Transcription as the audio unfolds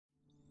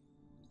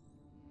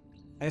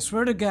I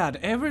swear to God,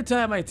 every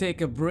time I take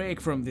a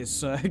break from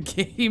this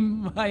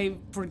game, I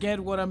forget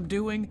what I'm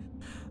doing.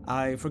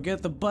 I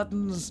forget the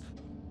buttons.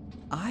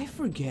 I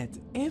forget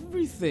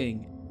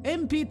everything.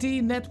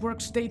 MPT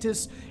network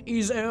status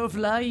is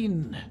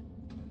offline.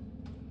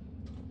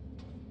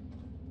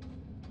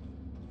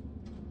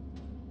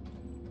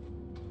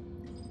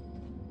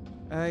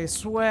 I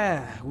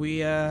swear,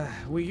 we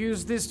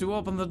used this to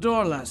open the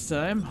door last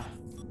time.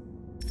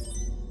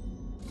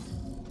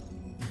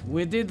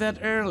 We did that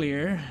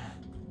earlier.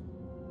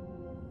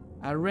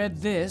 I read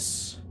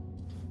this.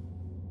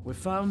 We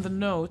found the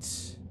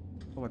notes.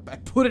 Oh, I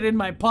put it in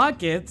my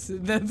pocket.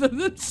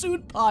 The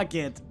suit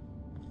pocket.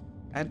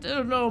 I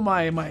didn't know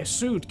my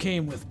suit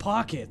came with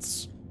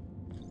pockets.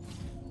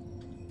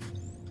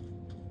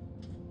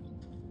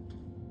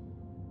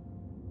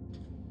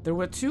 There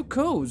were 2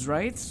 codes,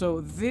 right?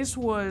 So this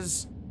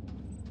was...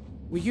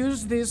 We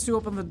used this to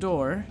open the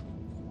door.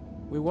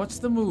 We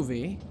watched the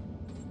movie.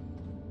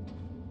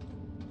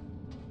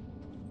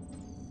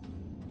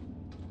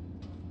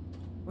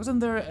 Wasn't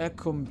there a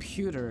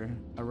computer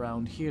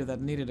around here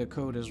that needed a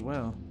code as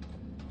well?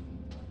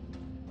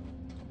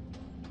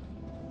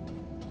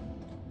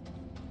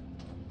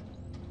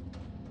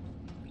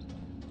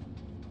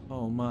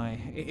 Oh my,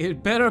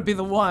 it better be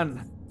the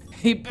one.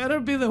 It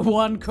better be the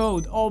one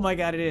code. Oh my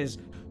god, it is.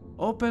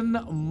 Open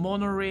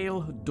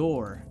monorail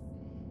door.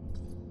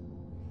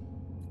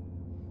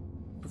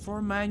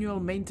 Perform manual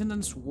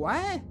maintenance.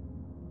 What?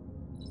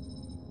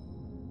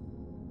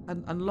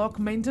 Unlock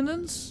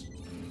maintenance?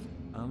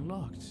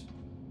 Unlocked.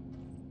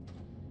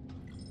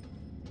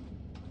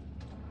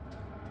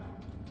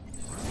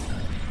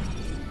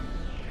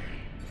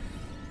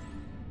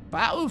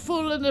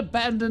 Powerful and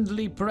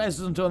abundantly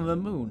present on the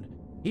moon,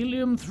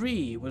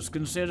 Helium-3 was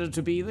considered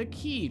to be the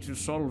key to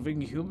solving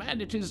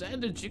humanity's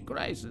energy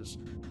crisis,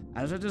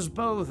 as it is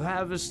both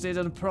harvested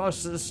and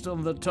processed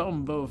on the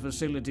Tombow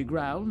facility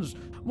grounds.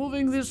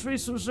 Moving this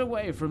resource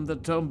away from the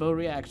Tombow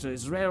reactor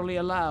is rarely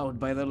allowed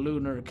by the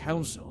Lunar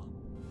Council.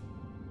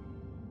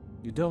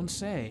 You don't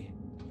say.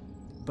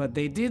 But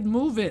they did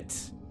move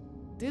it,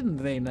 didn't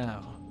they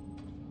now?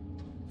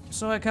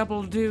 Saw a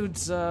couple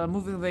dudes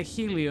moving the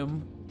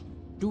helium.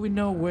 Do we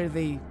know where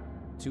they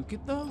took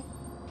it though?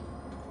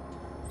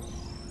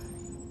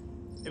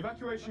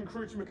 Evacuation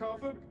crew to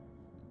MacArthur.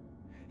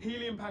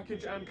 Helium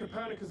package and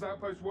Copernicus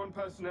Outpost 1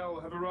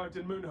 personnel have arrived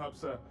in Moon Hub,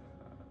 sir.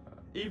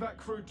 Evac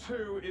crew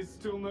 2 is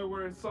still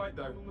nowhere in sight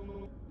though.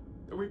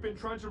 We've been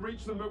trying to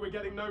reach them, but we're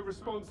getting no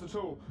response at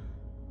all.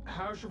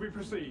 How should we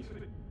proceed?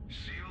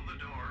 Seal the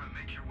door and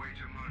make your way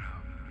to Moon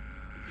Hub.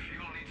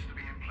 Fuel needs to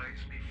be in place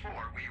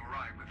before we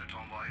arrive with the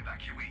Tombow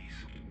evacuees.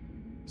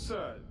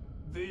 Sir,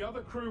 the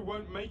other crew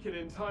won't make it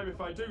in time if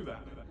I do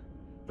that.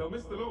 They'll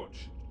miss the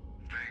launch.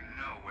 They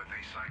know what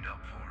they signed up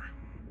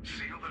for.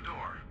 Seal the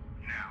door,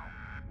 now.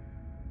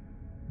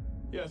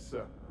 Yes,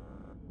 sir.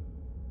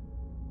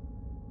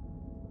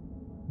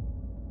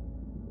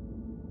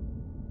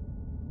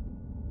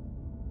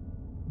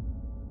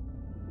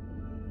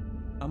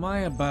 Am I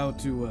about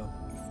to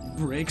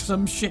break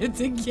some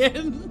shit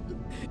again?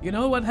 You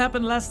know what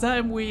happened last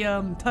time? We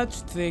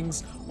touched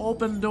things,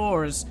 opened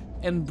doors,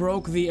 and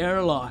broke the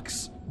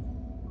airlocks.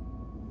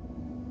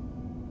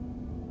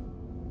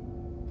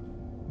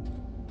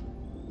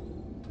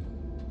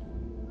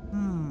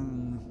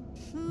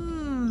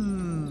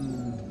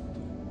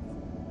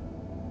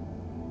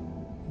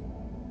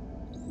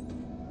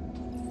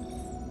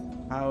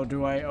 How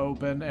do I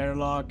open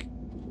airlock?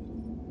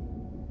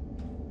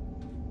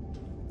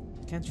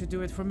 Can't you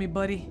do it for me,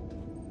 buddy?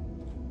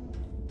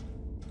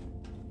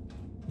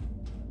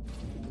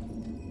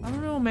 I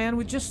don't know, man.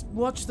 We just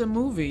watched the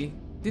movie.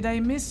 Did I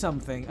miss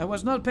something? I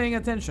was not paying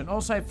attention.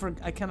 Also,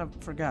 I kind of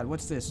forgot.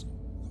 What's this?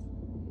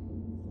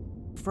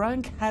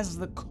 Frank has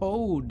the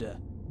code.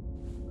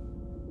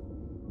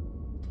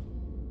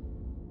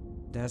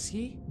 Does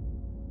he?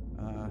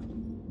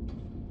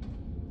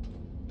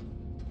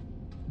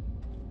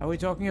 Are we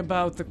talking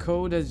about the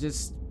code that's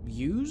just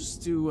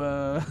used to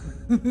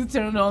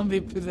turn on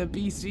the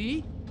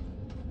PC?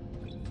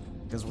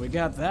 Because we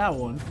got that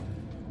one.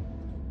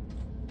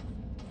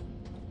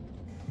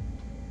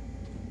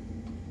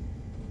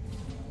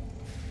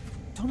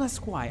 Don't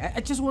ask why. I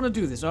just want to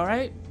do this,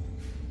 alright?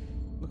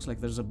 Looks like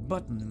there's a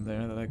button in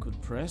there that I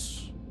could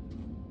press.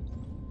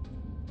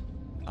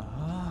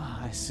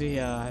 Ah, I see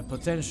a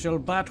potential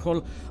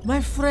battle. My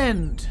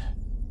friend,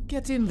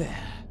 get in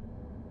there.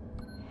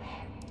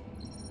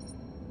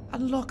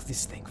 Unlock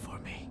this thing for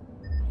me.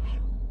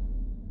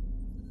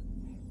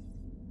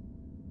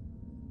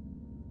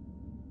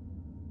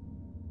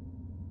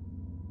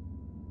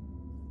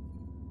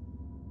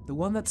 The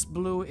one that's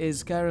blue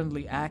is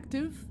currently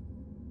active.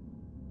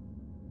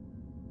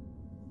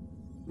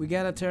 We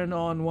gotta turn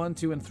on 1,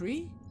 2, and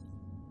 3.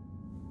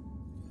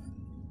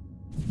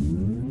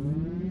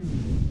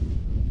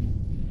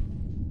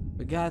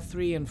 We got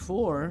 3 and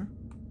 4.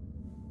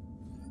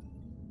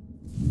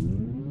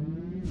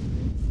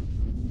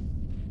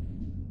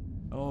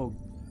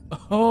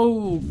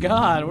 Oh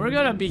god, we're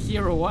gonna be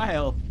here a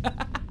while.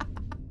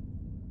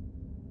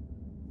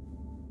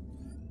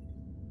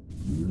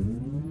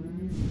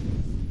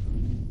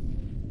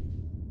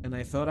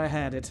 I thought I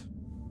had it.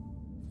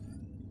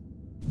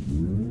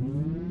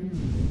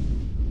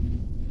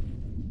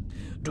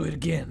 Do it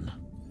again.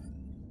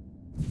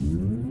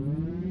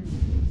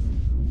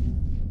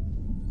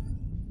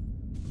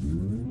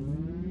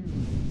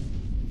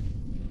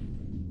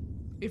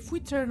 If we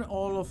turn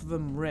all of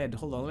them red,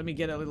 hold on, let me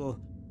get a little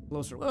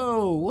closer.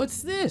 Whoa,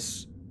 what's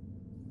this?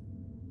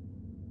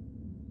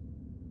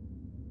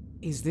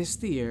 Is this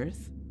the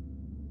Earth?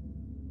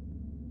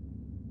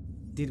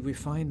 Did we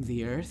find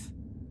the Earth?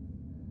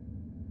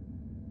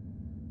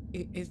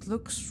 It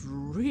looks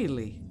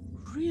really,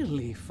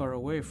 really far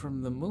away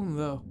from the moon,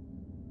 though.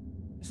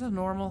 Is that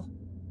normal?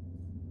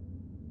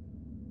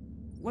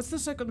 What's the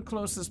second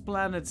closest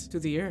planet to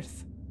the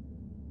Earth?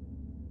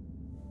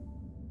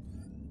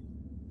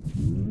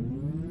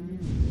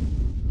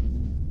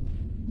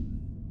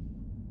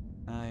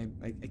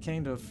 I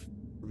kind of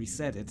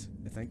reset it,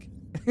 I think.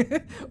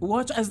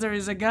 Watch as there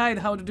is a guide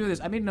how to do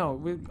this. I mean,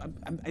 no,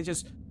 I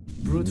just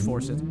brute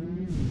force it.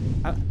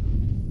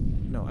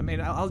 No, I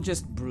mean, I'll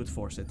just brute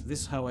force it.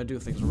 This is how I do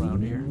things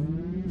around here.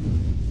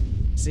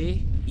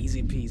 See?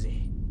 Easy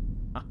peasy.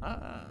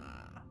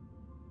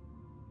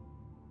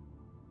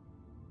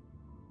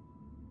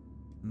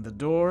 And the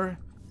door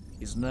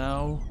is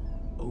now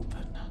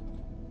open.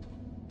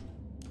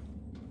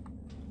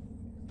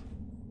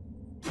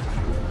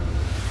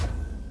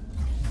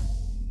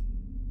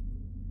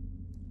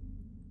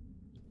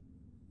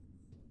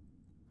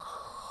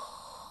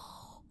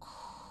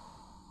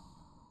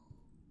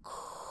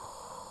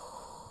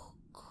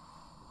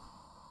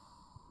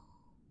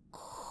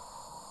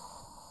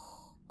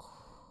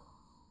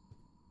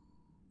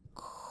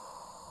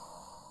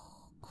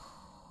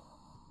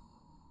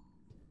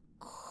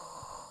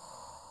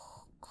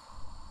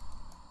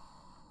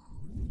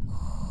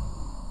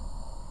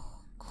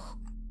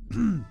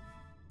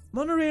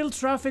 Monorail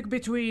traffic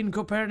between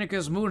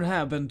Copernicus,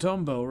 Moonhab, and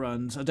Tombow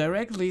runs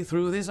directly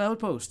through this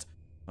outpost.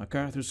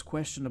 MacArthur's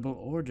questionable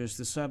orders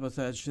to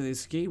sabotage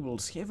these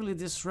cables heavily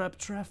disrupt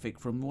traffic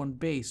from one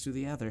base to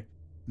the other,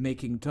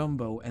 making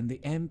Tombow and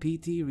the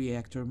MPT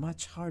reactor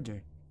much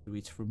harder to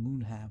reach from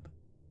Moonhab.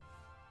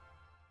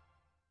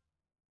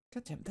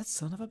 Goddamn, that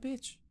son of a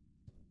bitch.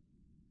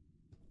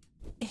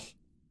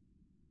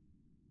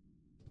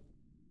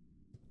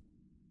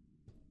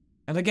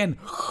 And again.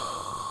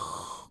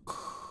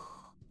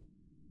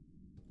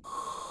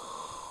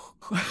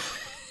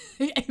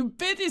 I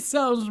bet it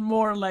sounds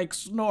more like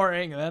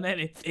snoring than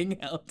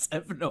anything else. I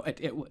have no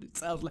idea what it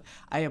sounds like.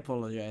 I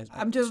apologize.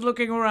 I'm just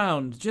looking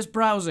around, just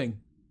browsing.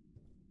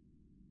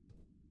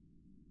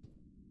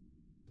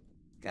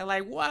 Got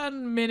like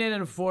 1 minute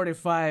and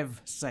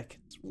 45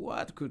 seconds.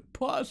 What could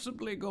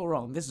possibly go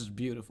wrong? This is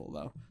beautiful,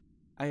 though.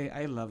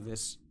 I love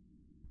this.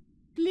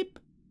 Blip.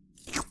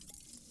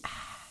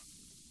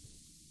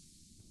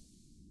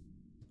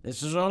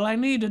 This is all I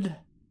needed.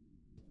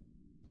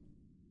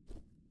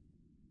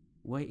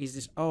 Wait, is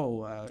this?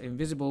 Oh,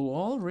 invisible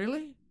wall?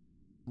 Really?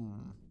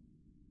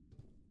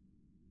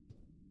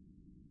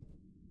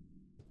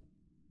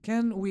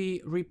 Can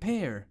we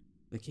repair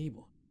the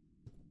cable?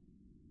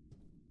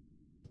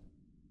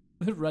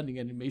 The running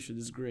animation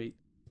is great.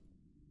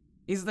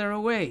 Is there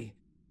a way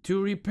to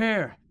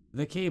repair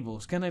the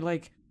cables? Can I,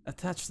 like,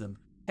 attach them?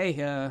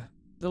 Hey,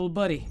 little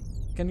buddy,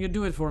 can you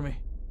do it for me?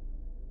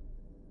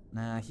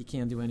 Nah, he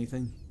can't do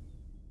anything.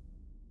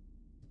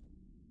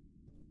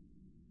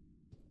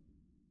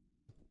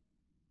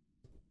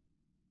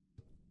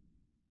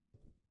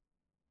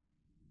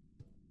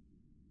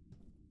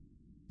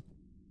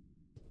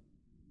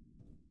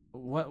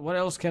 What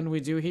else can we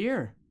do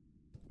here?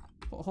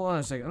 Hold on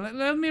a second.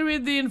 Let me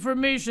read the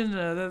information.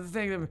 The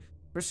thing.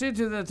 Proceed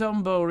to the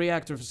Tombow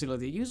reactor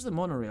facility. Use the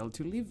monorail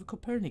to leave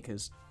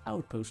Copernicus,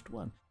 Outpost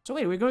 1. So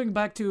wait, we're going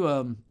back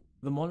to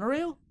the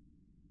monorail?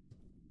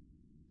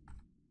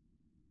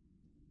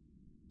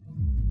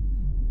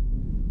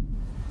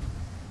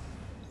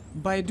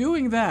 By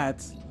doing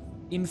that,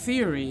 in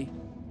theory,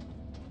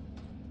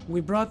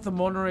 we brought the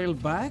monorail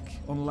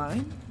back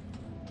online?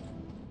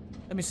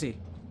 Let me see.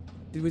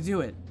 Did we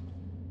do it?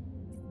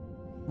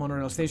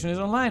 Monorail station is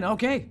online.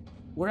 Okay,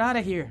 we're out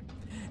of here.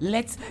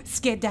 Let's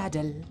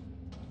skedaddle.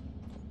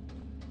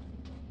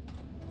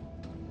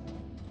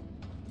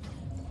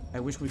 I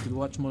wish we could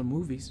watch more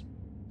movies.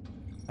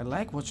 I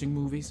like watching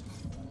movies.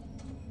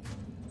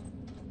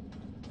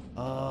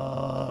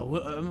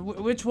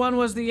 Which one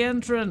was the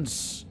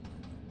entrance?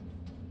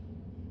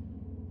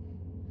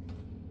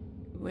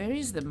 Where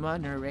is the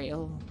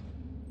monorail?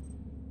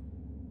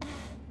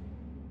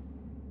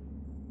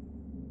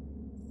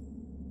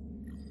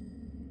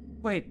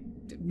 Wait,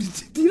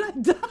 did I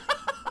die?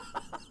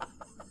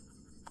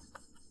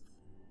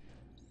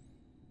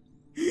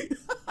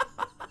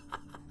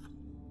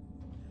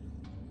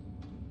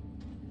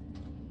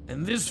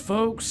 And this,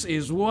 folks,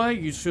 is why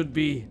you should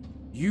be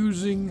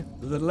using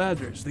the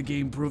ladders the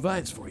game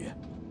provides for you.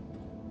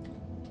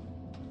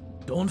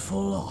 Don't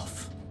fall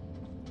off.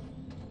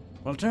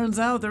 Well, turns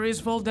out there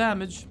is fall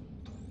damage.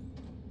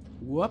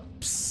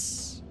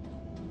 Whoops.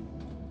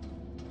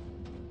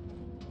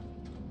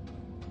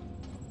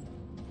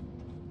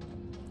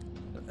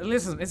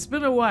 listen, it's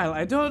been a while.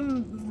 I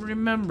don't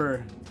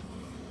remember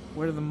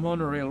where the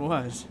monorail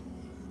was.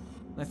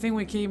 I think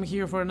we came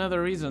here for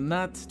another reason,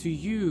 not to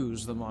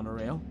use the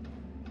monorail.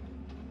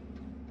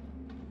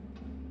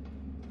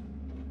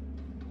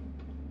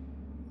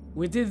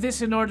 We did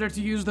this in order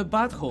to use the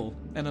bat hole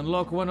and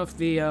unlock one of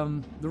the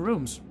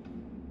rooms.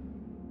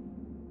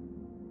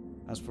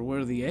 As for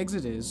where the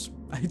exit is,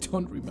 I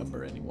don't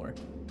remember anymore.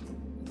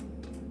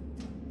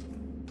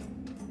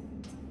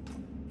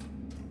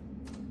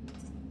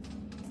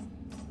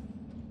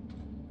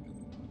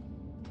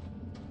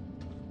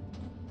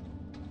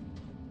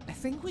 I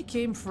think we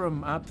came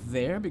from up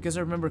there because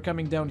I remember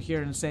coming down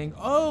here and saying,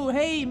 "Oh,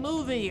 hey,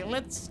 movie,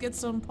 let's get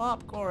some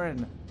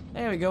popcorn."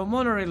 There we go,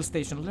 monorail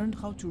station. Learned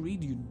how to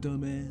read, you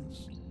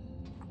dumbass.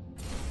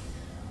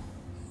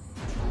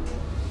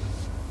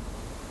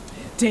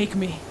 Take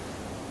me.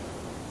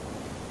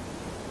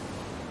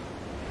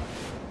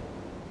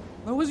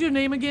 What was your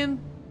name again?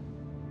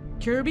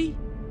 Kirby?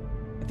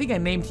 I think I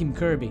named him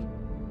Kirby.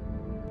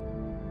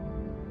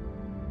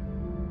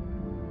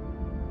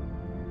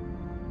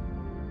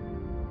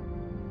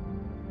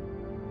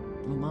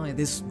 Oh my,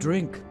 this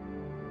drink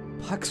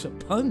packs a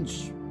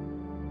punch.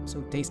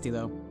 So tasty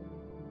though.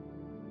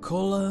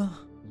 Cola,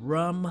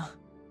 rum,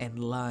 and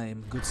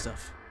lime. Good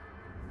stuff.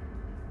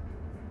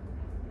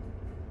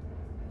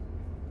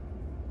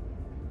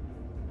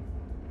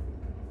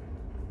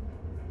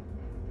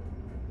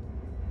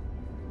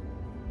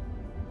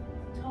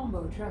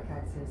 Tombow track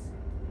access.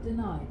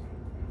 Denied.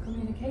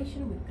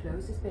 Communication with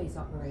closest base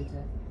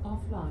operator.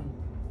 Offline.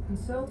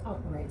 Consult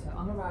operator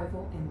on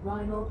arrival in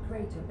Rhino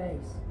Crater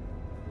Base.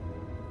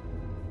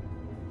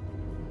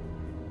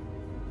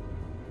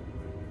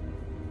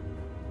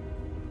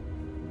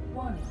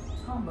 Warning.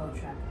 Combo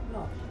track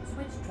blocked.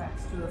 Switch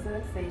tracks to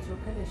avert fatal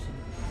collision.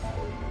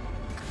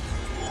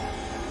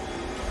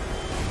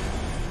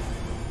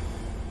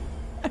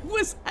 I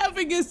was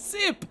having a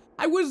sip!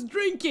 I was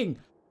drinking!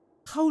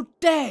 How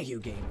dare you,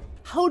 game?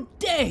 How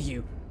dare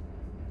you!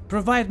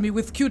 Provide me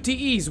with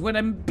QTEs when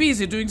I'm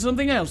busy doing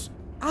something else.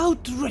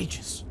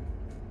 Outrageous!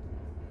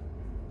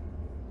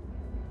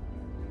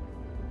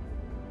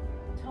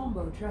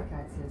 Tombow track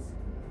access.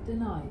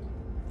 Denied.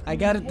 I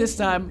got it this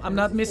time. I'm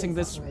not missing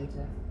this.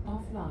 Operator.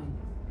 Offline.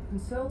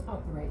 Consult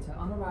operator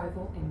on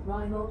arrival in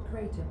Rhino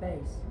Crater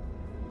Base.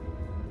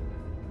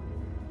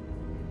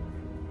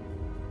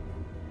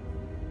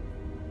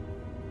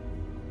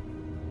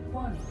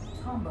 Warning.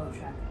 Combo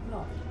track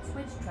blocked.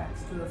 Switch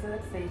tracks to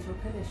avert fatal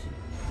collision.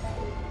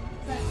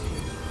 Track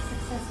switch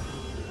successful.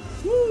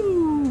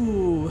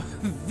 Woo!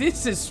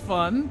 This is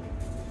fun.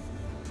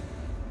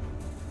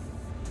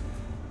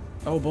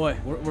 Oh boy,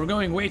 we're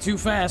going way too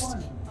fast.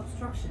 Warning.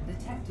 Obstruction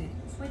detected.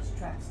 Switch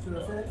tracks to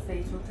avert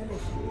fatal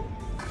collision.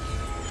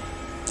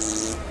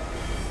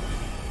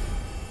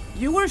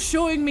 You were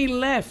showing me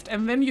left,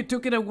 and then you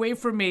took it away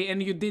from me,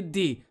 and you did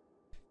D.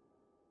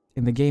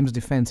 In the game's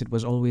defense, it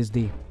was always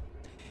D.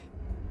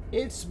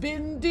 It's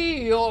been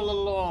D all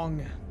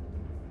along.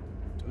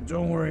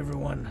 Don't worry,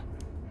 everyone.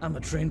 I'm a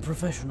trained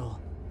professional.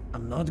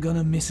 I'm not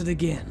gonna miss it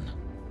again.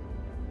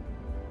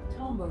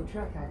 Tombow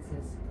track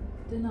access.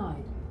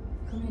 Denied.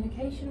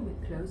 Communication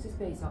with closest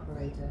base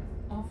operator.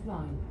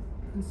 Offline.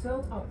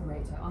 Consult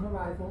operator on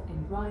arrival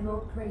in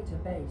Rhino Crater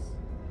Base.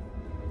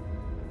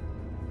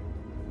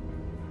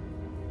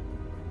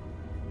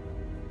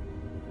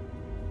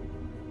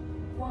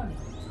 Warning.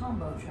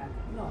 Combo track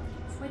blocked.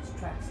 Switch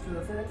tracks to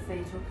avert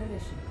fatal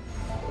collision.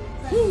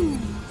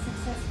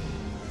 Successful.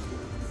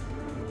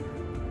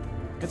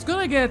 It's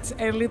gonna get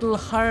a little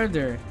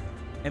harder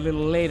a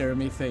little later,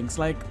 methinks.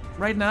 Like,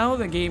 right now,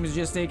 the game is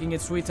just taking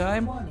its sweet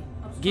time,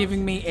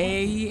 giving me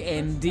A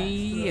and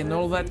D and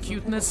all that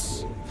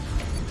cuteness.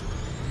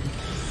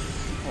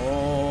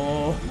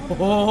 Oh.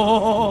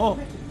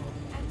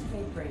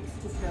 Activate brakes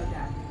to slow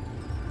down.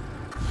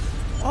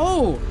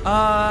 Oh,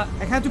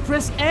 I had to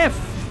press F.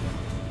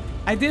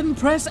 I didn't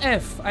press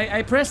F.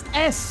 I pressed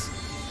S.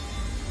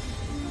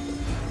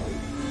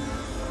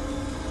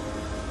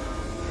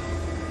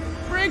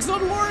 Brakes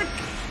don't work.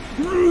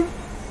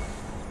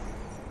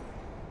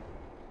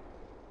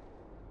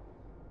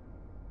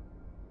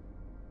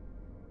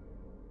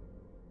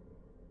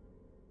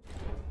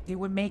 Did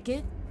we make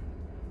it?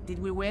 Did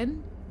we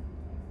win?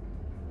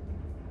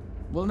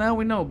 Well, now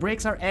we know.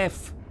 Brakes are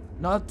F,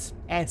 not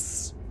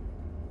S.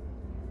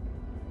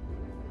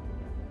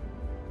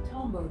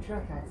 Tombow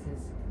track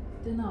access.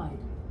 Denied.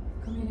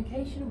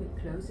 Communication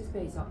with closest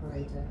base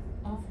operator.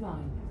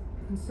 Offline.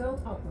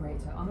 Consult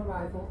operator on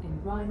arrival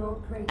in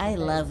Rhino Crater. I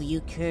love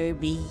you,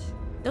 Kirby.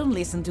 Don't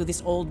listen to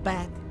this old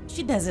bat.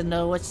 She doesn't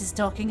know what she's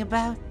talking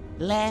about.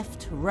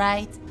 Left,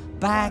 right,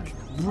 back,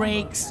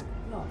 brakes,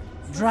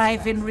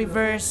 drive in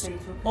reverse,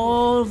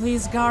 all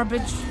this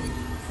garbage.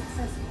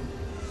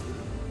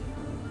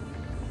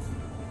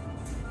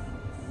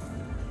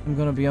 I'm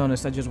gonna be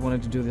honest, I just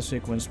wanted to do this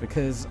sequence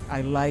because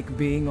I like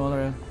being on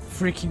a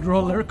freaking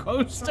roller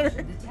coaster.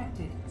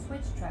 Detected.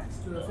 Switch tracks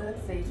to avert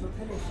fatal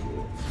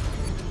collision.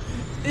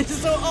 It's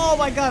so, oh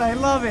my god, I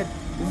love it.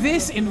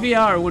 This in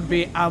VR would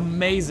be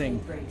amazing.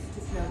 Brakes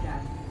to slow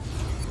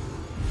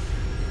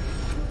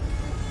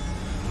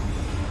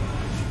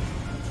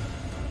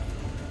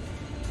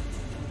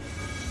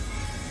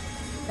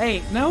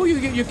Hey, no,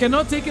 you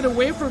cannot take it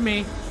away from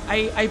me.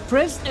 I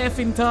pressed F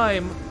in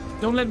time.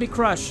 Don't let me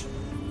crush.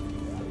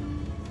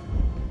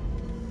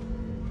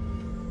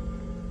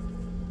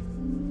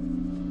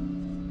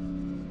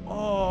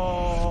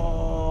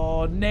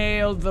 Oh,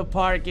 nailed the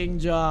parking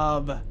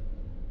job.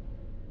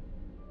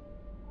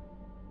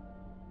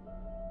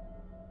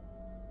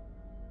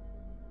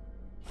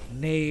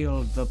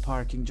 Nailed the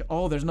parking job.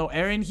 Oh, there's no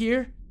air in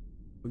here?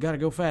 We gotta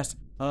go fast.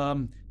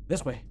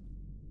 This way.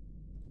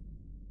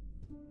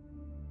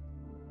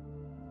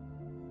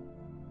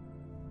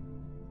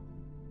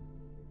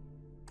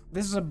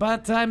 This is a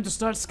bad time to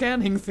start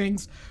scanning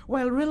things.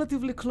 While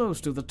relatively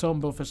close to the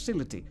Tombow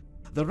facility,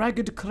 the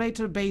ragged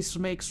crater base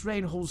makes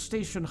Rainhold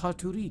Station hard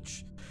to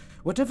reach.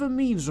 Whatever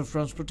means of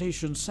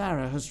transportation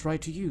Sarah has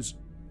tried to use,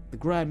 the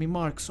grimy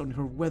marks on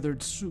her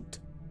weathered suit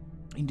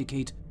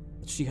indicate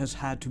that she has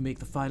had to make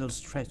the final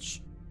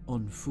stretch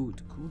on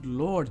foot. Good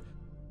lord.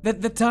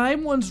 That the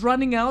time was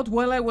running out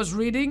while I was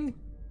reading?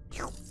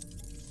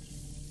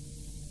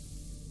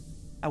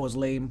 That was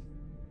lame.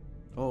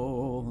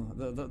 Oh,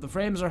 the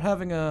frames are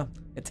having a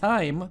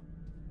time.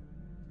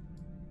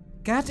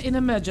 Cat in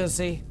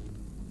emergency.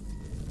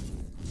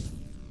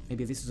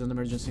 Maybe this is an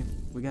emergency.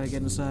 We gotta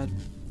get inside.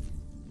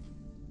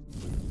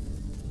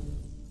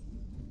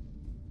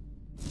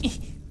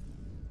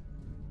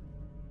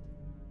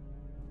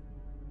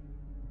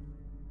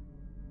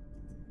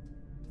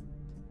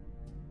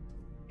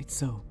 It's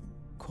so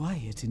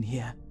quiet in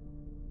here.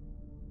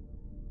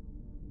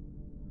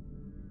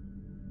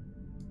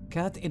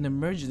 Cat in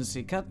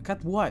emergency. Cat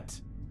what?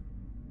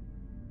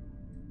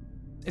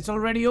 It's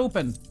already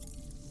open.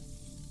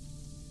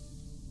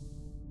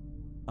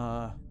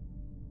 Oh,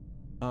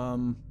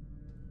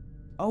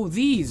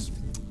 these.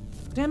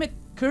 Damn it,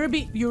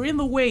 Kirby, you're in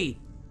the way.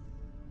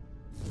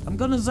 I'm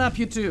gonna zap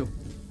you too,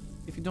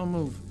 if you don't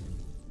move.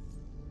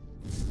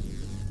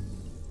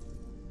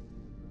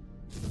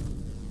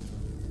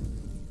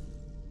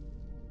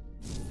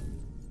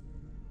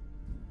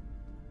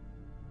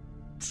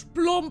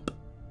 Splump.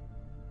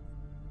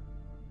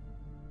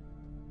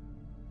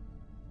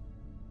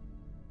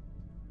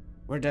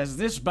 Where does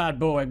this bad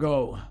boy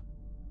go?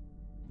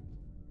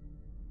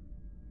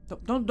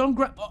 Don't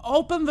grab.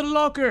 Open the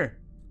locker.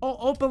 Oh,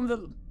 open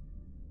the.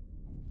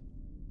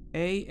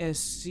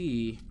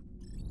 ASC.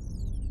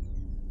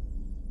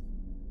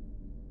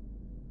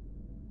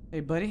 Hey,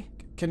 buddy,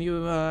 can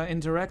you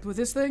interact with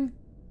this thing?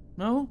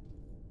 No?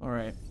 All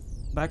right,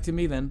 back to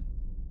me then.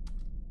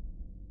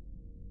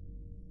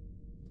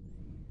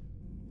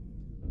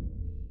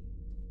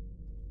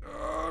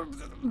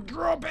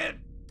 Drop it.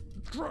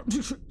 Drop.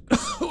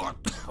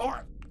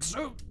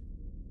 So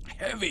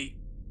heavy.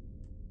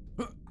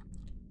 There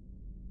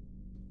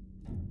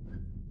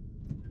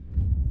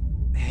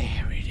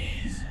it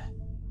is.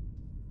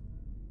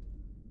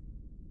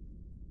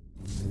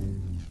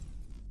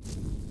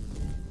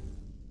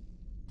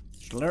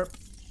 Slurp.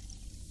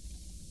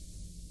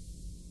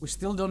 We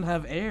still don't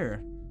have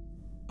air.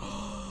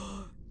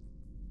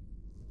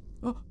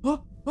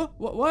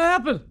 What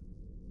happened?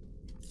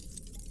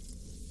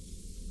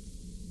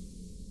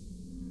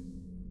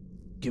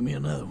 Give me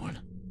another one.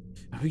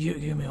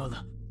 Give me all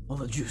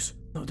the juice.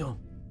 No, don't.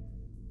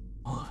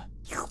 All of it.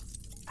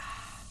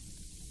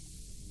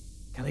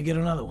 Can I get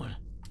another one?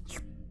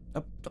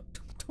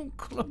 Don't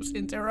close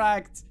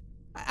interact.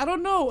 I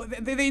don't know.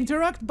 The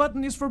interact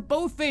button is for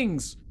both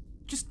things.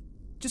 Just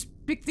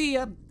pick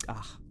the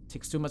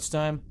takes too much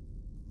time.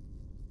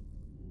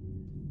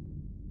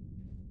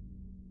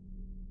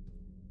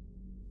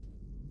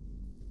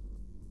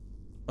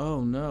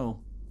 Oh no.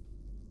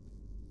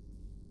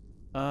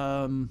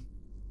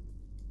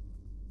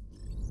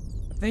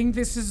 I think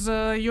this is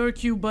your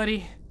cue,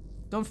 buddy.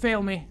 Don't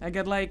fail me. I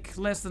got like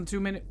less than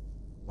 2 minutes.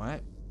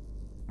 What?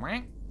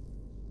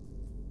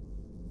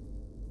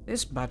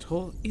 This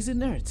butthole is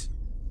inert.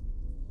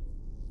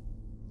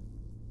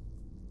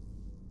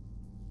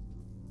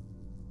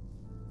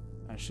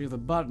 I see the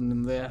button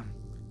in there.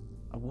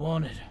 I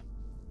want it.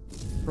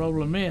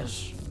 Problem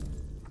is,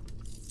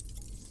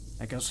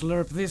 I can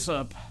slurp this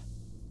up.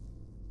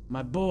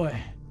 My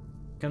boy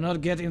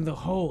cannot get in the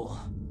hole.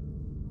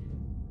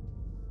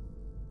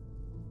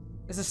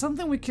 Is there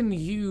something we can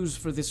use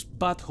for this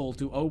butthole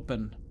to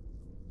open?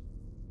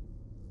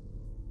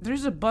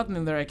 There's a button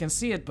in there, I can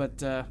see it,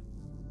 but, huh.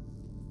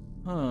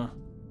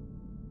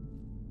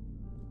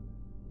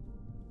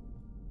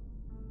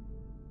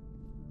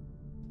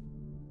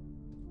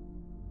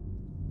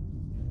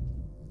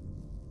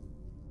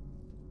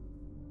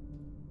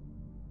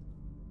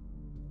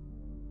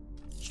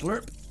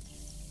 Slurp.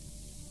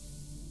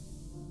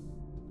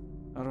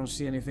 I don't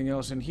see anything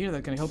else in here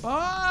that can help. Oh,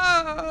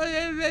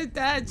 I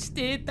touched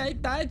it.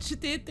 It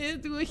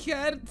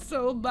hurt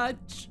so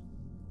much.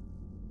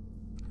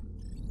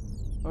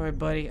 Alright,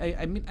 buddy.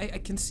 I mean, I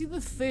can see the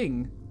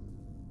thing.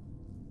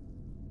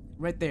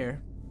 Right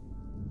there.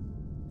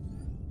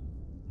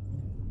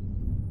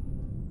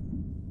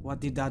 What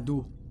did that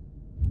do?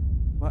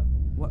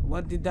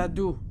 What did that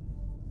do?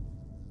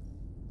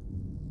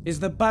 Is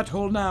the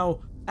butthole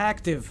now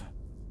active?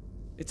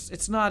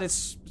 It's not.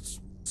 It's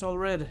all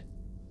red.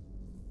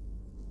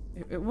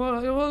 It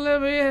won't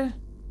let me in.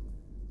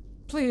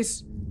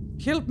 Please,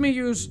 help me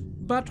use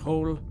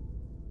butthole.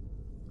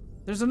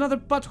 There's another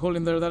butthole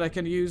in there that I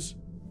can use.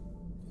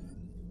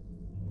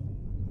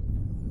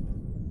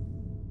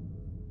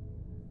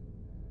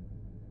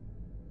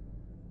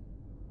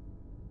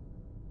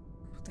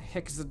 What the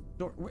heck is the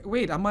door?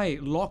 Wait, am I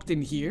locked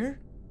in here?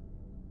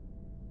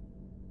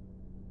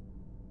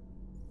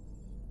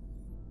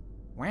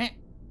 What?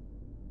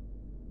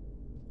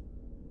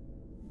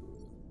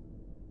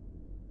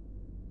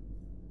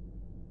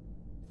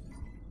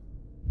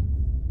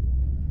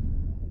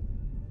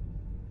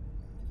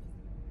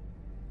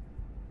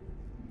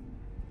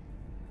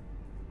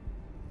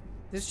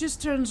 This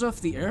just turns off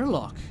the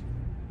airlock.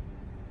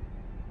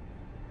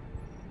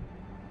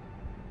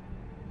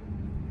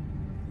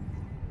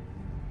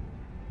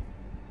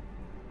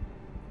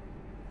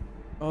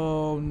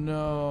 Oh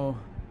no.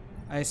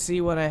 I see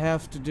what I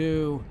have to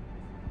do.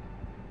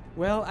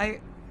 Well,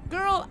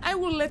 Girl, I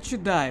will let you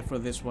die for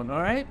this one,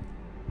 alright?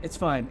 It's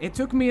fine. It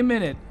took me a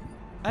minute.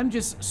 I'm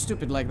just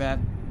stupid like that.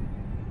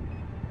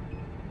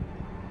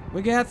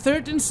 We got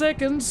 13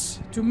 seconds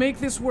to make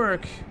this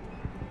work.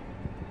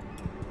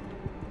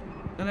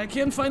 And I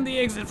can't find the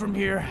exit from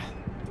here.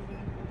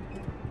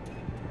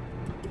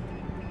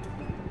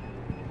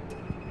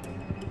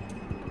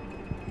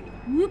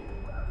 Whoop.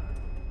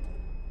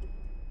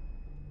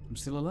 I'm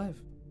still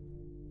alive.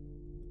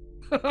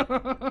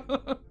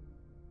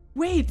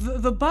 Wait,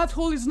 the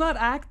butthole is not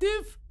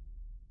active?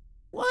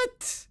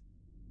 What?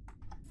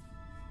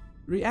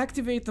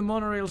 Reactivate the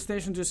monorail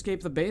station to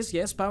escape the base.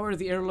 Yes, power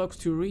the airlock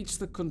to reach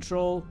the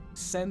control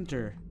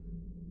center.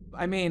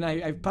 I mean,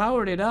 I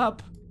powered it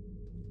up.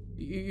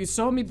 You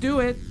saw me do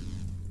it.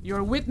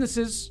 You're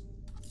witnesses.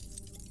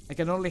 I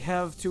can only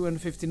have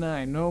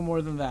 259. No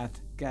more than that.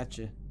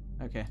 Gotcha.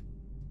 Okay.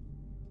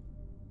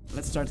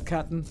 Let's start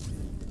cutting.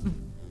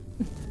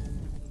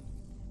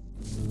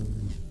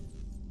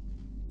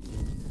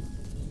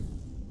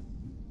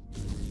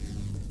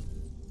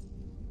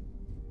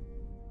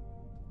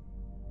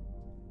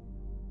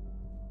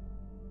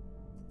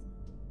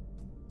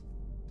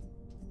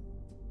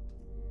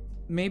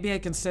 Maybe I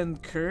can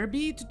send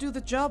Kirby to do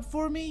the job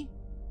for me?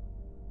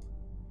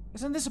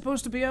 Isn't this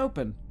supposed to be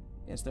open?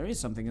 Yes, there is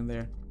something in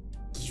there.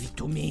 Give it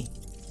to me.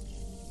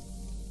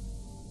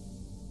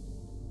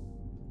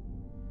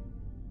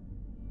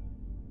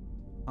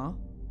 Huh?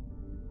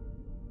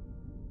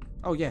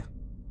 Oh yeah,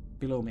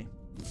 below me.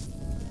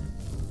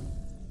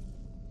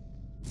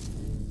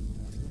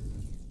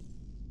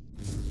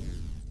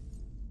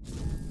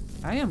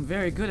 I am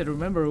very good at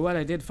remembering what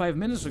I did 5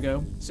 minutes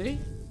ago. See?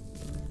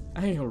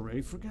 I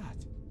already forgot.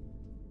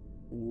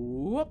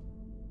 Whoop.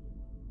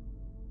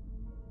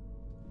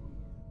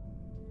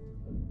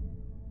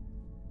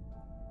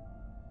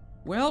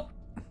 Well,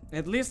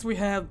 at least we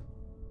have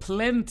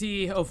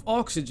plenty of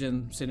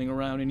oxygen sitting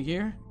around in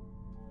here.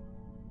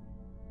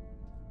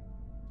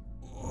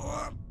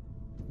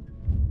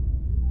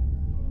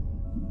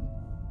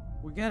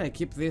 We gotta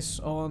keep this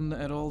on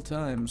at all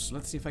times.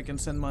 Let's see if I can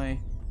send my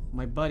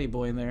buddy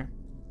boy in there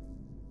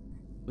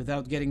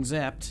without getting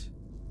zapped.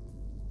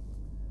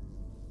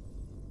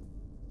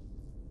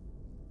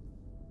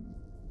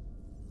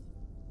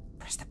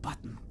 Press the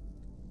button.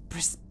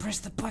 Press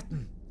the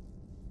button.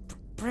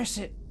 Press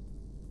it.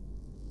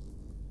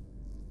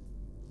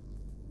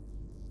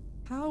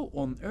 How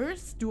on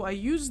earth do I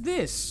use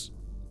this?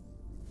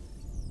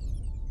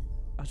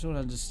 I don't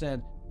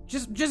understand.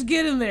 Just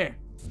get in there.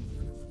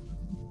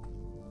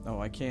 Oh,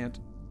 I can't.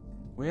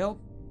 Well,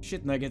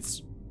 shit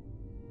nuggets.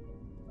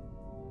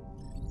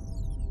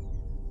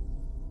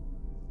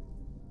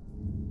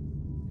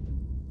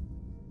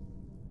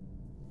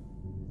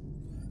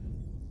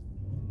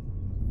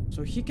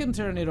 So he can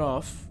turn it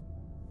off.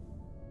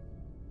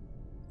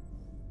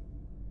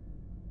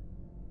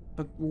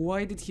 But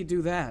why did he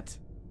do that?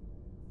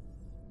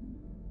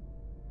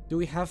 Do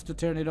we have to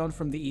turn it on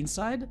from the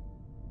inside?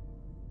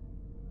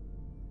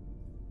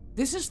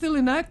 This is still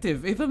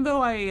inactive, even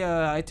though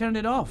I turned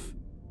it off.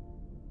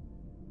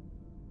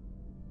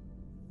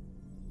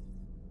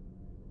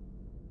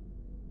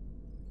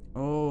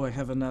 Oh, I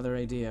have another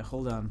idea.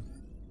 Hold on.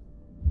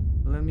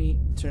 Let me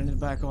turn it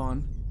back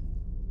on.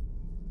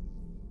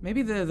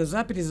 Maybe the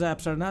zappity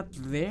zaps are not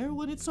there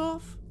when it's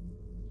off?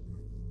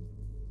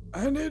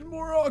 I need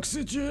more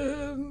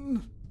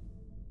oxygen!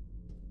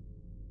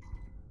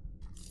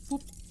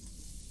 Whoop.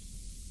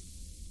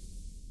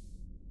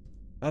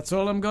 That's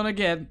all I'm gonna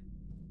get.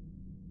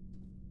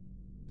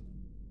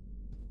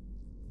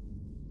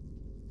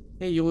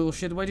 Hey, you little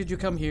shit, why did you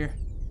come here?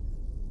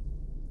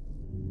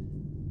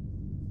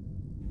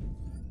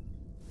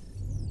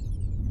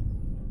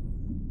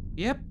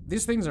 Yep,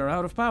 these things are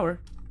out of power.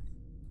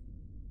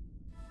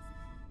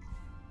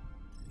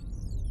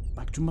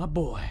 Back to my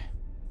boy.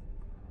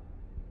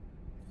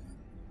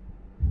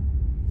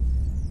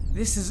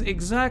 This is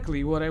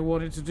exactly what I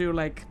wanted to do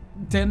like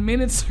 10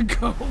 minutes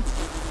ago.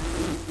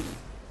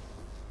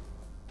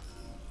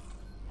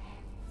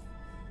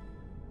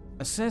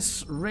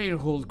 Assess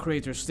Railhold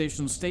Crater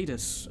Station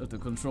status at the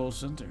control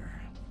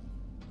center.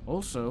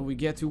 Also, we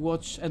get to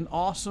watch an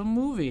awesome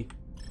movie.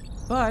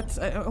 But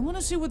I want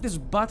to see what this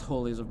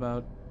butthole is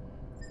about.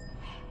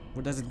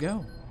 Where does it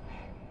go?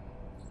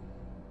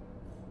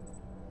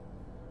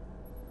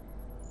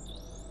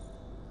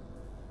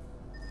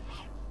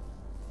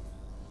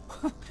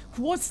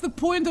 What's the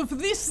point of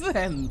this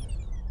then?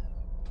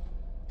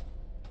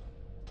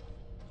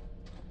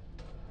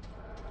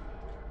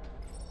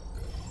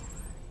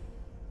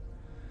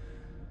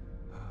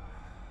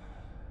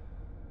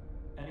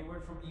 Any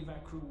word from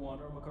evac crew 1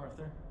 or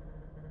MacArthur?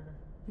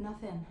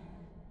 Nothing.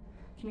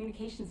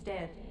 Communication's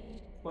dead.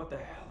 What the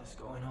hell is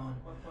going on?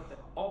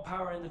 All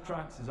power in the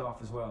tracks is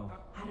off as well.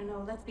 I don't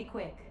know, let's be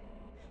quick.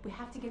 We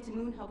have to get to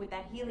Moon Hub with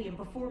that helium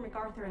before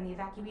MacArthur and the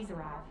evacuees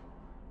arrive.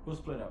 We'll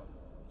split up.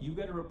 You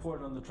get a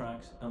report on the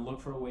tracks and look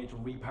for a way to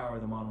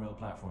repower the monorail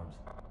platforms.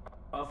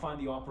 I'll find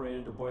the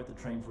operator to board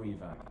the train for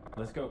evac.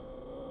 Let's go.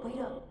 Wait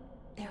up.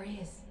 There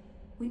he is.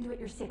 Window at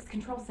your 6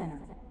 control center.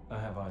 I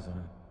have eyes on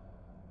him.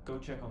 Go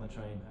check on the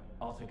train.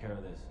 I'll take care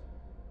of this.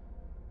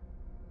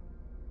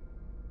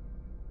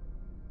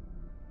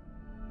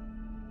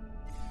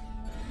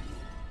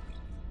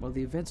 While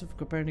the events of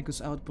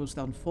Copernicus Outpost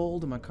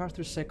unfold, the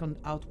MacArthur 2nd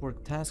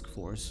Outwork Task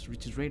Force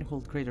reaches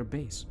Rainhold Crater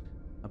Base.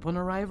 Upon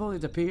arrival,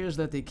 it appears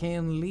that they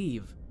can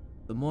leave.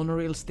 The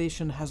monorail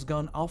station has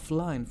gone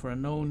offline for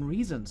unknown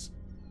reasons.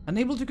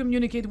 Unable to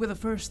communicate with the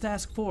first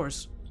task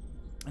force,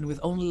 and with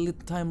only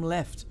little time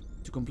left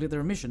to complete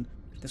their mission,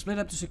 they split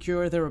up to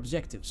secure their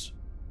objectives.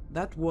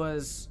 That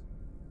was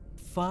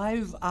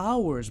 5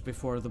 hours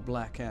before the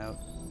blackout.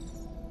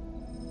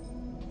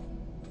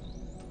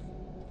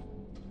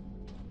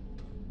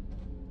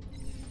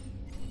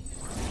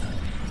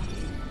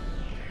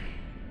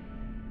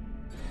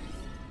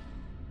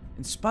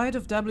 In spite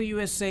of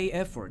WSA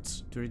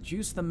efforts to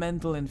reduce the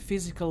mental and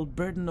physical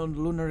burden on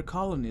lunar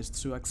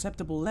colonists to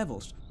acceptable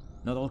levels,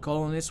 not all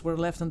colonists were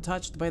left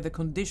untouched by the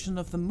condition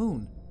of the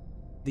moon.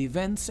 The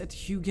events at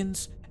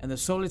Huygens and the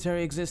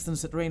solitary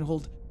existence at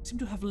Rainhold seem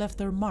to have left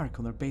their mark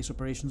on their base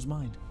operations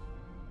mind.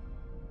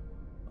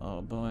 Oh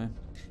boy.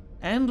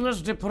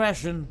 Endless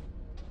depression.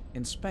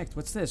 Inspect,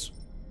 what's this?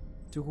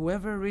 To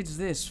whoever reads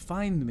this,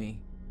 find me.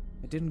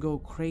 I didn't go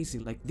crazy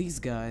like these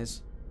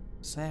guys.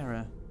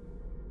 Sarah.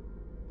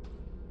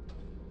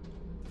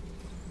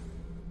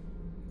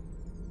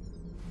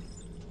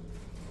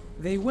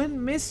 They went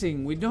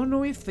missing. We don't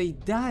know if they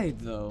died,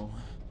 though.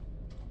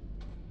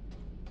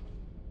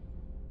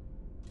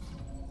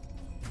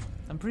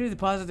 I'm pretty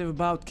positive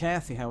about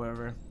Kathy,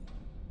 however.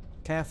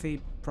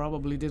 Kathy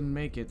probably didn't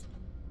make it.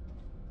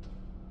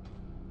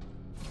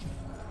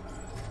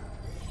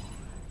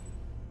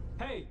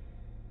 Hey!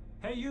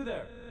 Hey, you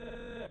there!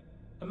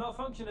 A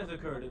malfunction has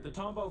occurred at the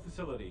Tombow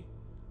facility.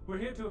 We're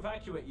here to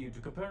evacuate you to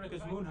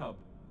Copernicus Moon Hub.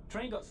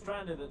 Train got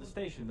stranded at the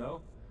station,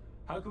 though.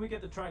 How can we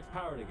get the tracks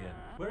powered again?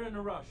 We're in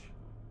a rush.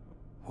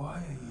 Why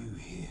are you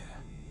here?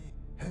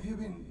 Have you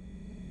been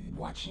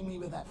watching me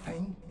with that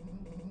thing?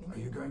 Are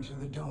you going to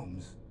the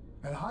domes?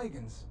 At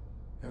Huygens?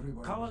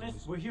 Everybody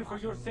Colonists, we're here for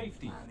your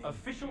safety.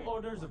 Official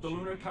orders of the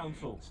Lunar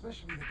Council.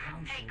 Especially the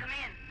council. Hey, come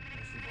in.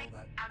 Most of all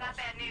that I got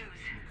bad news.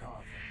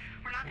 MacArthur.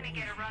 We're not gonna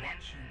get a run-in.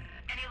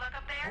 Any luck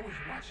up there? Always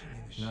watching in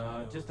the No,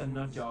 shadows. just a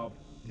nut job.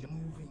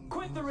 Moving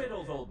Quit the things.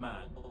 riddles, old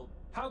man.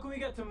 How can we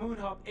get to Moon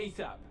Hub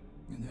ASAP?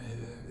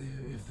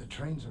 If the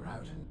trains are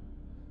out,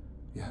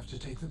 you have to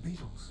take the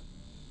Beetles.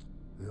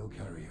 They'll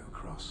carry you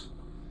across.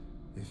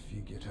 If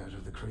you get out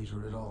of the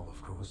crater at all,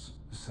 of course.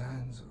 The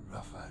sands are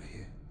rough out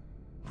here.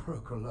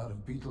 Broke a lot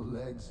of beetle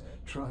legs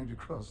trying to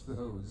cross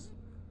those.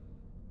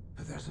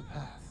 But there's a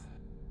path.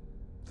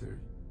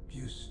 There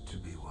used to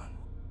be one.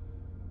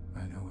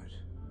 I know it.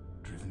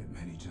 Driven it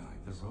many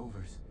times. The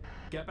Rovers.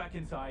 Get back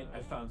inside. I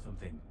found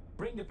something.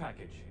 Bring the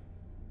package.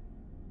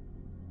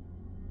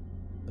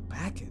 The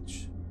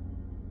package?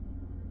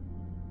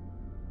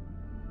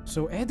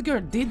 So Edgar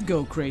did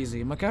go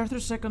crazy.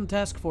 MacArthur's 2nd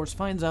Task Force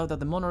finds out that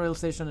the monorail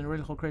station in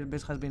Railhold Crater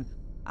Base has been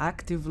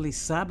actively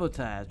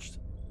sabotaged.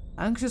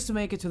 Anxious to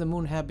make it to the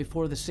Moon Hub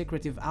before the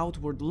secretive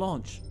outward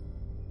launch,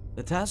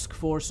 the task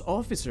force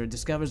officer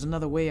discovers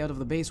another way out of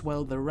the base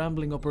while the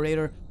rambling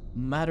operator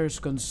mutters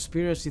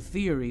conspiracy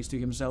theories to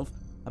himself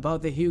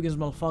about the Huygens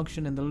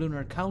malfunction in the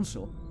Lunar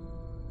Council.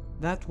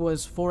 That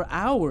was 4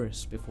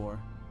 hours before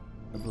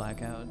the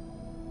blackout.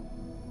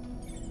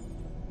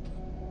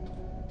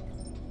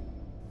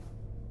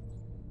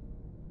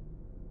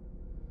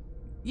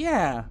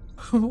 Yeah,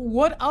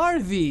 what are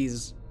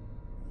these?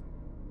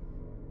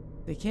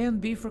 They can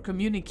be for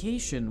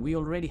communication. We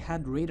already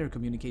had radar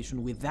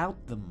communication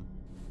without them.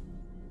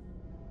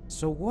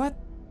 So what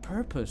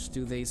purpose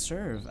do they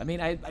serve? I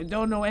mean, I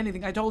don't know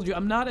anything. I told you,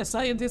 I'm not a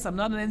scientist, I'm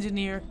not an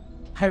engineer.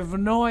 I have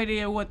no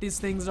idea what these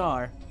things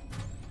are.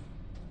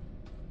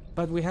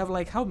 But we have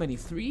like, how many?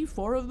 3,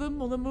 4 of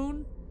them on the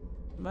moon?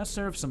 Must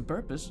serve some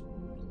purpose.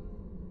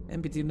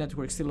 MPT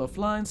network still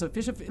offline.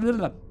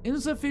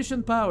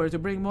 Insufficient power to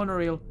bring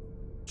monorail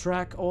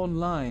track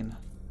online.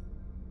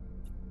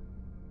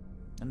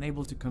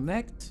 Unable to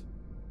connect.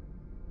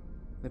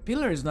 The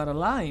pillar is not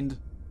aligned.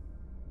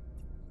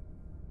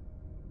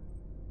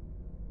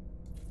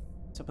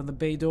 It's up on the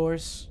bay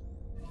doors.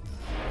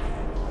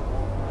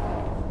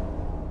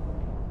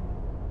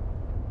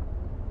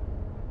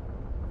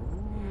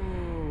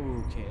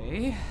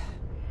 Okay.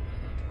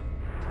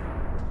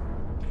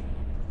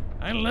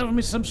 I love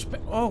me some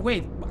oh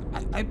wait,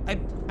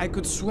 I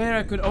could swear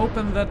I could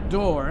open that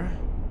door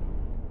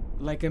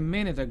like a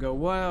minute ago.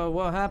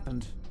 What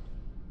happened?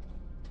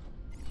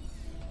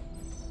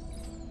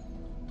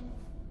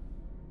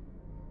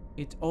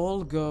 It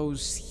all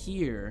goes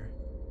here.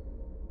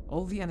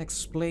 All the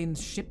unexplained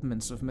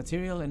shipments of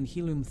material and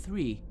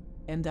helium-3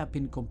 end up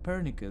in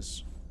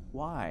Copernicus.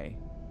 Why?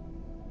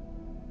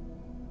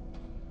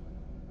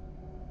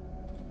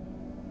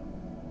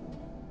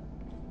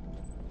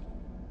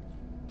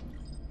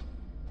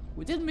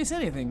 We didn't miss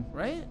anything,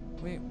 right?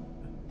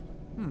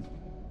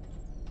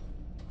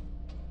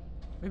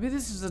 Maybe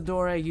this is the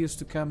door I used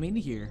to come in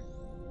here.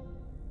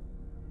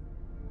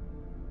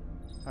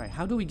 Alright,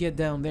 how do we get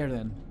down there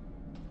then?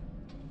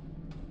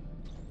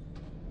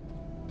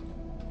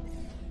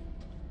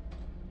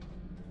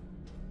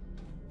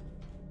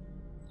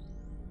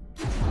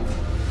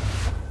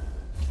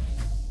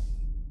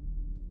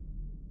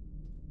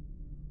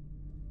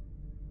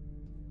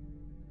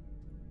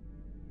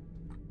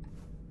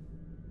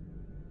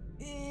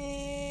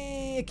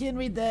 I can't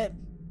read that.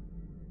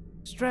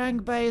 Strang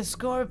by a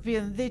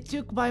scorpion, they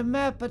took my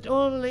map, but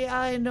only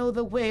I know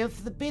the way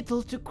of the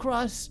beetle to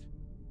cross.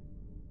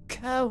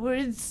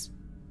 Cowards.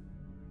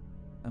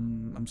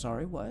 I'm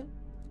sorry, what?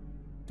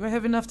 Do I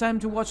have enough time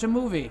to watch a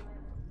movie?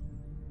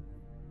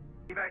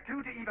 Evac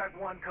 2 to Evac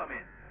 1, come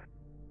in.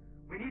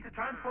 We need to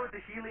transport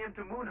the helium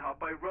to Moon Hub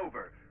by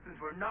rover, since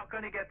we're not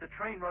going to get the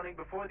train running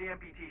before the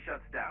MPT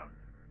shuts down.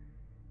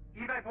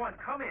 Evac 1,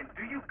 come in.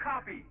 Do you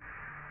copy?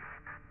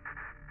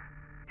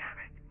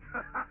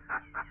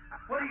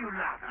 What are you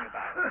laughing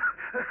about?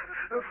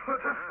 For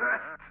the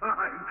first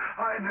time,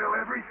 I know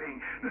everything.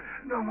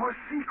 No more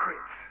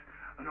secrets.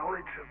 And all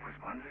it took was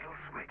one little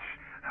switch.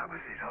 That was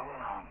it all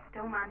along.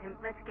 Don't mind him.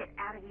 Let's get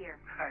out of here.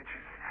 I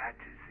just had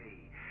to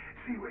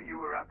see what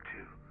you were up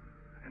to.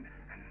 And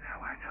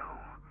now I know.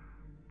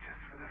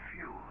 Just for the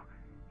fuel,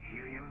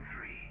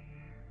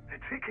 helium-3. The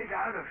ticket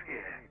out of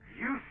here.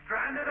 You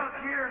stranded us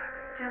here?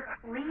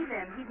 Just leave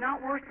him. He's not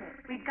worth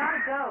it. We've got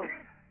to go.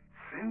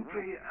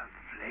 Simply a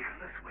flick of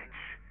the switch.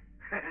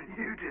 And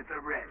you did the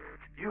rest.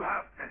 You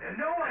have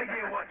no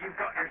idea what you've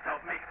got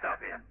yourself mixed up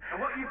in, and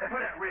what you've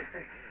put at risk.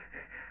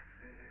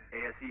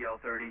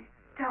 ASEL-30.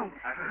 Don't.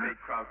 Activate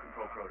crowd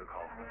control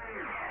protocol.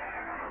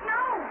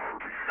 No!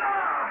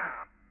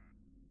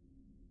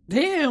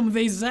 Damn,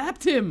 they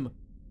zapped him!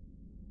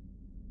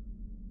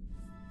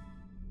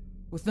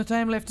 With no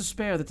time left to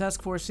spare, the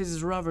task force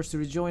seizes rovers to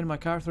rejoin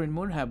MacArthur in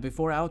Moon Hub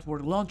before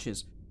Outward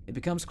launches. It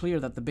becomes clear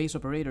that the base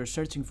operator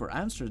searching for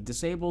answers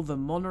disabled the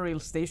monorail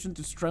station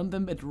to strand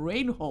them at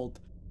Reinhold.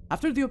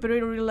 After the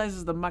operator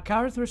realizes that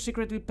MacArthur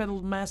secretly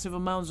peddled massive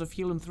amounts of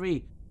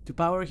helium-3 to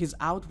power his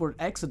outward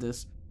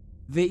exodus,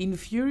 the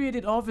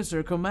infuriated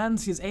officer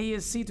commands his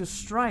ASC to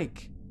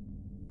strike.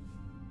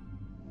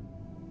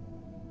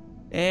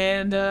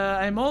 And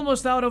I'm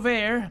almost out of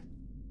air.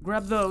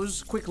 Grab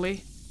those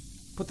quickly.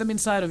 Put them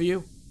inside of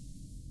you.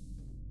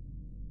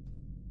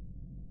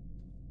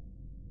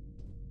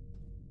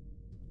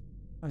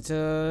 It's,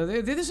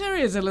 this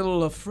area is a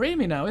little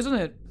framey now, isn't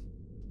it?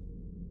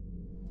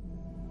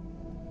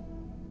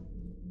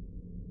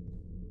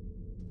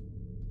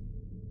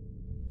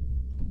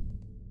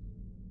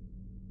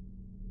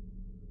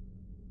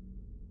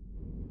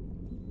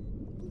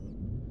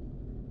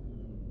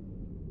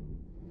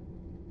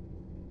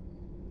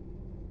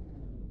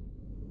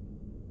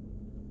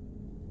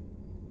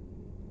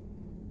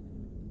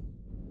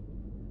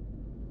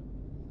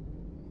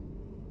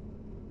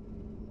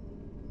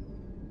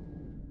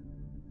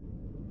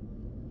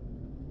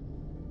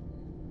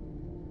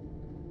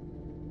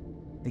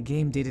 The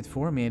game did it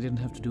for me, I didn't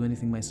have to do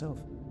anything myself.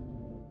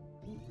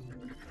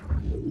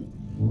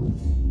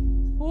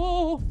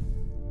 Oh!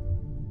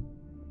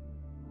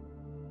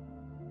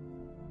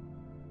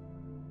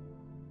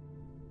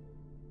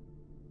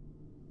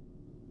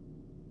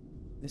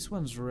 This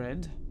one's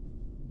red.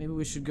 Maybe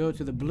we should go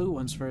to the blue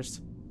ones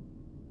first.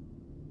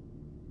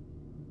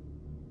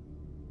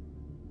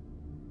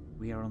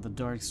 We are on the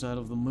dark side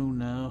of the moon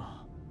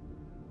now.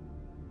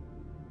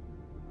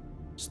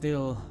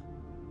 Still,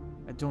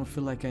 I don't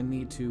feel like I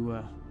need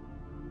to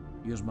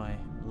use my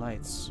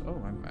lights.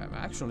 Oh, I'm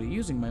actually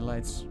using my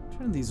lights.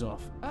 Turn these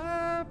off.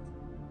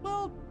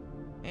 Well,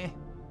 eh.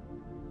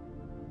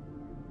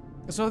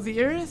 So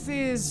the Earth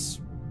is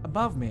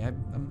above me.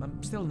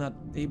 I'm still not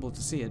able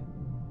to see it.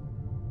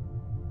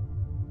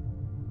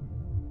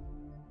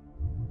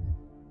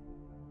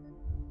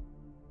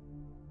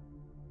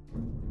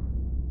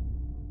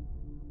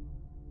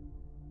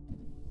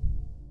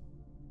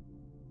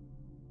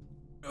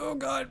 Oh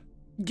God,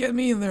 get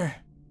me in there.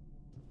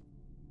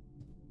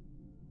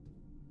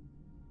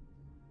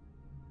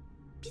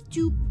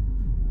 Pichu.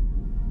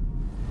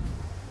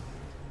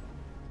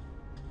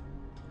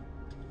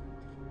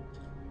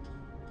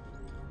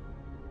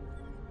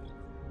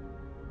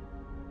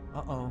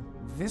 Uh-oh.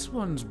 This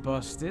one's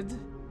busted.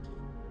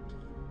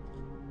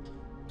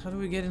 How do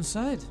we get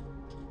inside?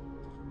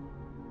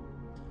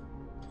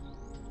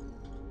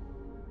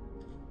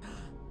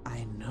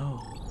 I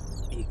know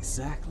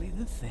exactly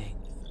the thing.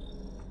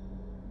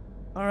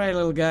 Alright,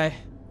 little guy.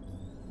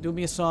 Do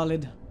me a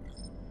solid.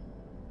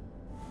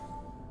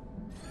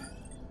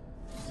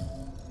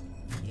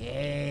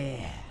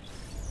 Yeah.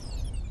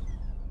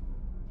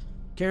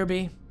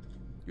 Kirby,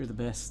 you're the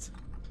best.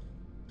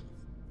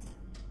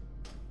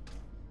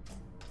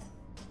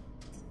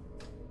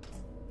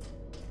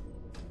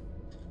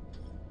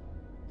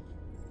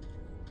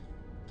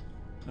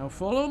 Now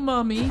follow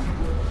Mommy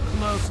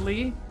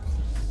closely.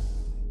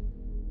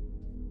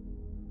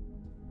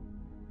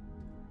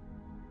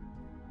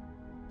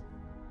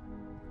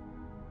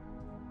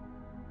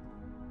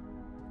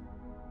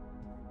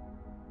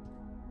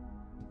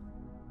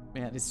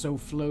 Man, it's so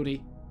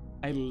floaty.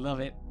 I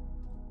love it.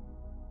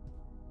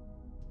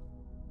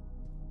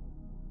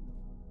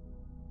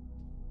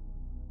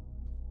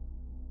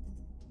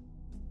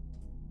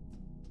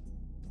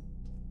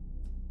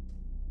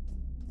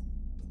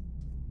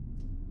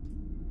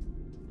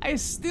 I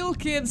still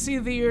can't see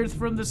the Earth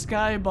from the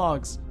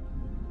skybox.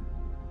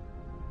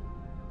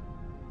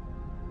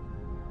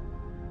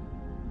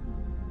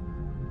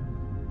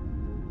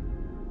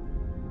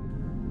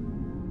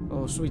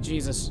 Oh, sweet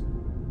Jesus.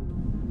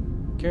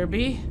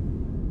 Kirby,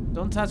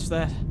 don't touch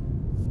that.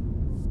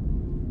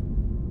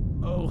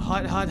 Oh,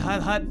 hot, hot,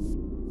 hot, hot.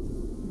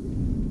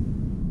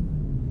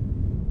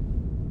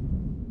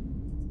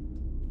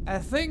 I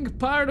think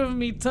part of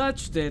me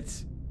touched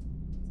it.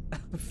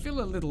 I feel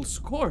a little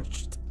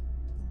scorched.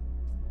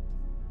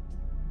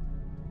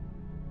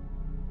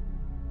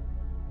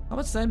 How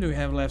much time do we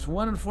have left?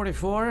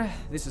 1:44?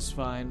 This is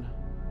fine.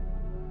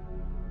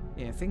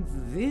 Yeah, I think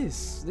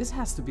this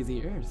has to be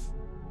the Earth.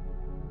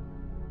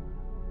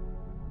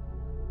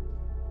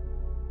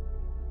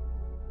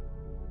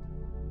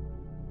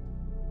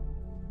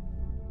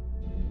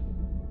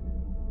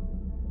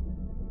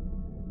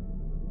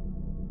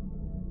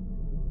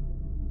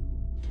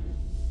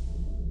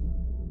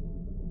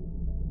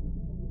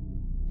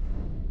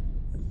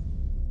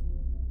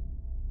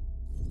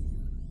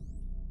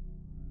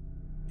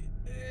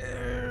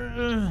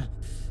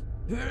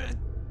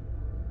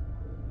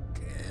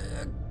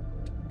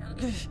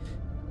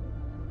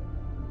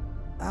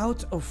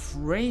 Out of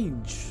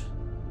range.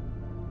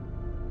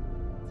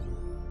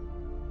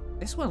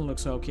 This one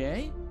looks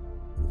okay.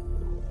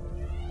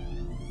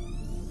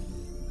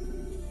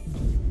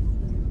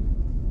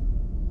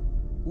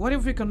 What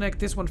if we connect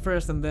this one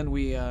first and then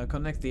we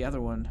connect the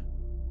other one?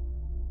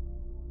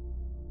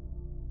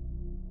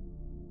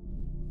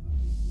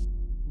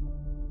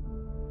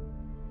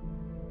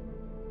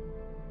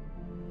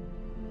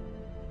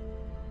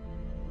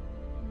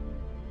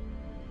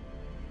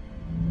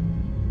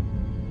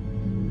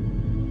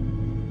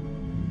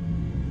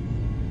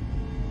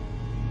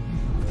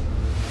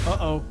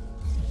 Uh-oh.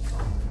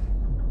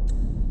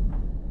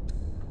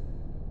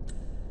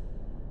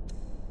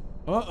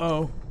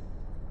 Uh-oh.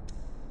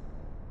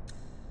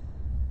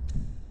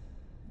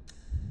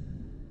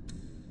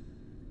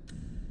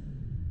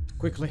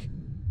 Quickly.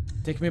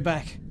 Take me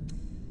back.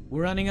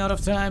 We're running out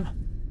of time.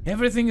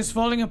 Everything is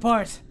falling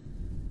apart.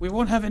 We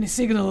won't have any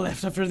signal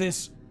left after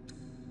this.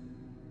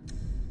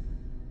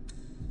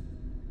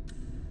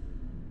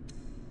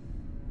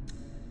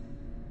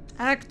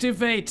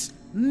 Activate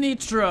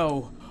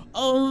Nitro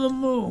on the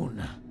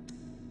moon.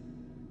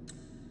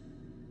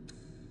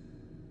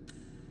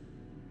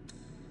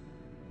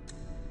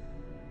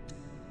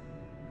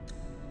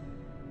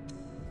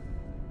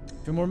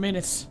 Few more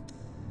minutes.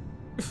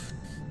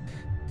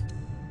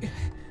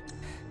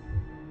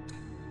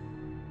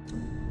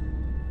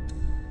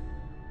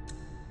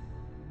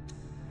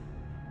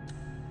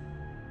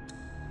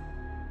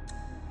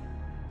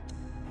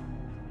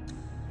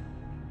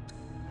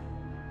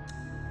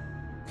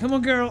 Come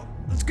on, girl.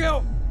 Let's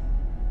go.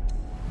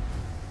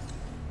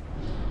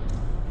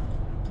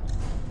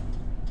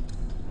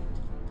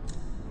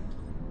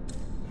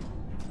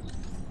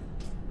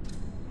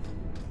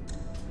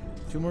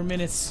 Two more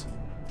minutes.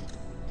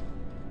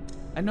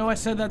 I know I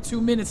said that 2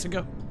 minutes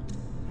ago.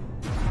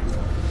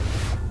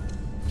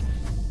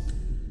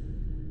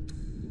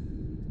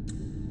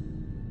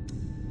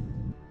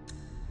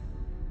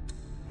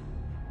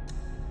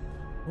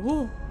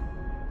 Ooh.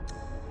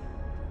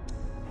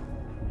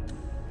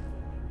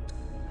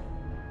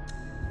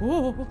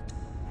 Ooh.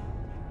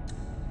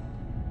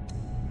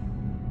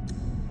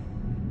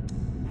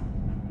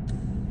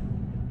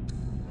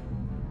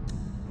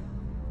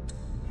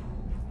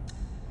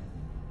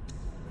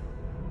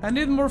 I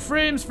need more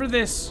frames for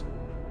this.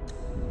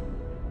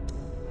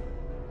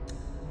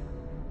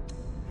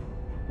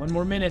 1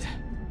 more minute.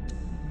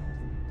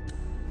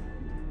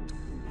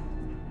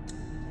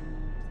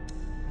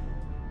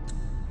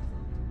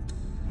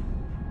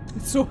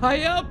 It's so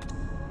high up.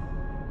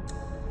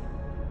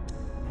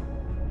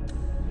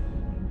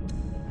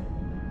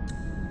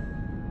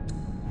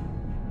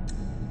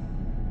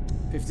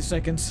 "50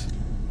 seconds.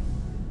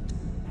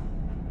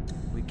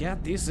 We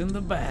got this in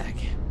the bag.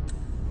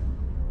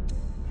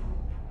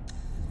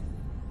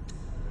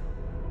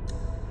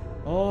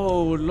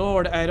 Oh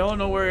Lord, I don't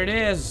know where it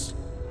is.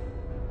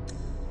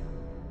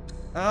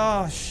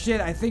 Oh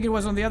shit, I think it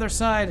was on the other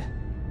side.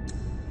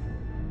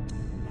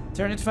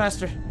 Turn it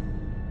faster.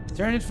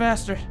 Turn it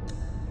faster.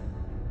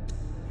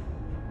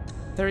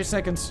 30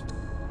 seconds.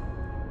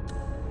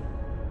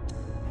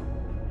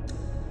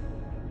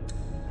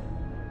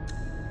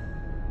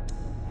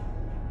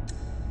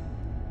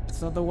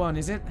 It's not the one,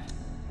 is it?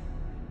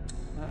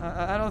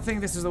 I don't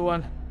think this is the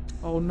one.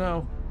 Oh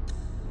no.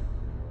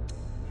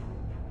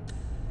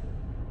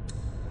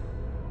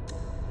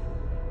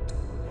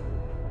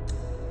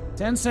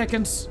 Ten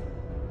seconds.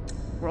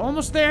 We're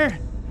almost there.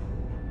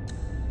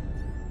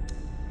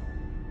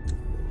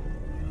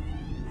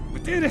 We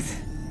did it.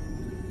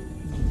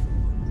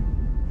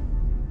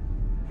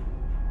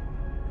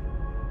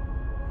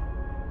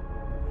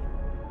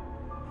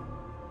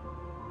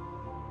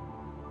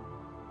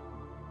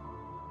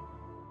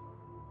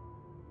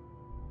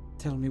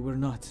 Tell me we're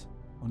not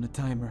on a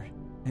timer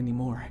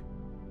anymore.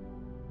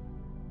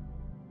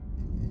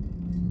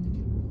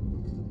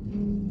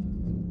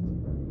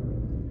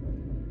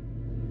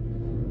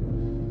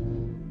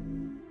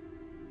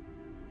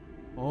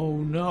 Oh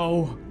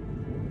no!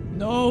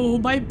 No,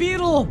 my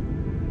beetle!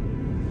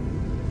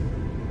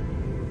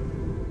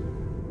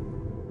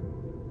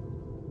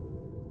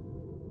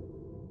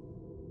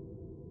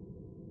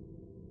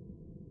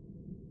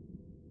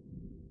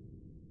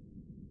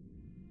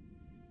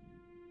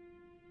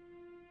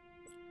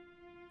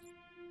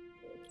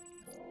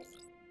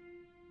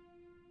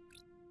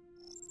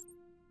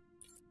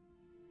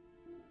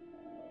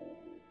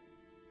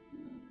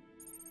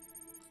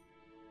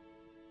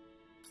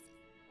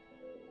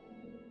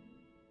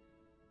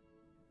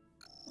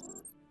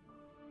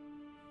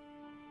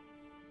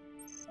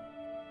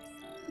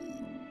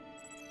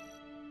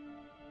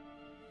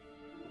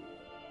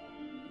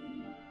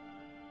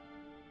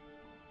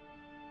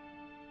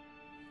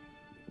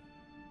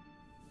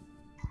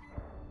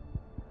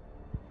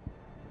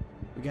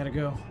 We gotta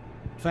go.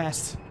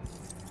 Fast.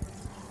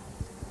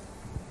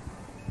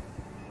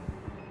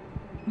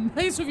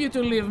 Nice of you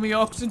to leave me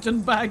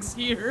oxygen bags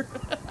here.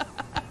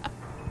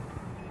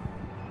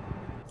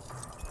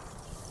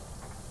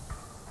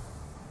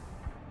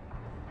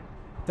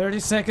 "30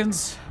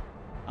 seconds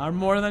are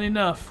more than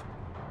enough."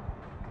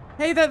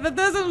 Hey, that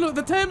doesn't look,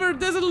 the timer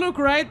doesn't look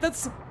right.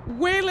 That's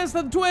way less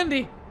than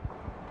 20.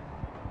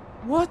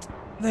 What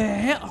the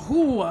hell?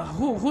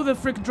 Who the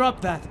frick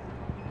dropped that?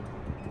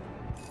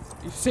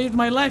 You saved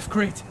my life,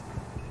 Crate.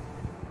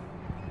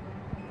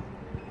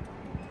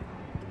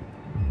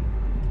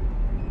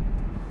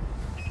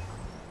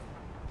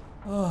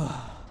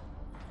 Oh.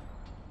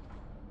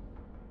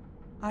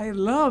 I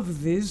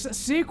love these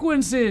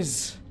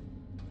sequences.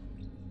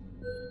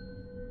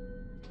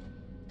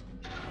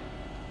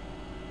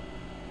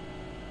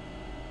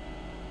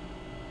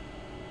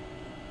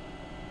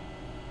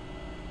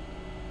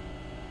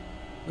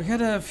 We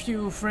had a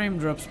few frame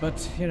drops,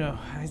 but, you know,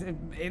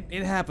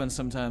 it happens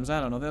sometimes. I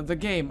don't know. The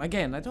game,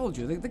 again, I told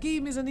you, the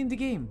game is an indie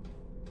game.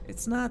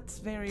 It's not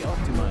very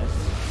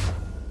optimized.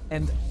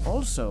 And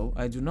also,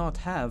 I do not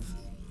have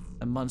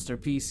a monster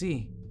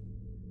PC.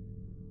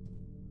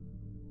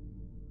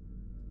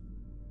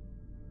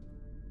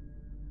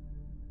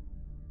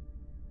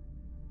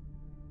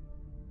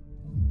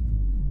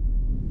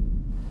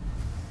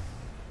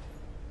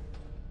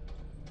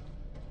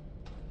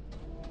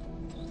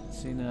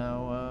 See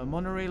now,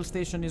 monorail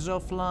station is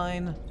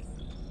offline.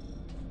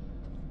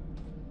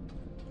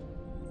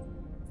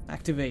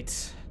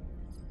 Activate.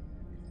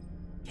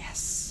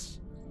 Yes.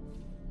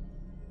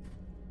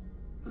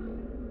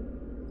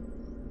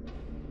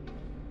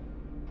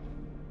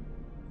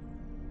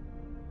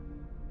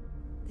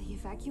 They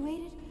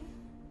evacuated?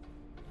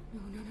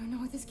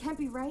 No, this can't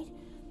be right.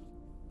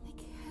 They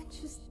can't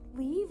just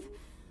leave.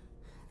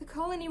 The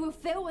colony will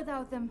fail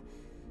without them.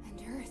 And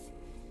Earth.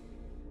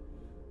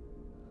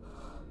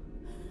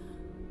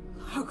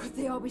 How could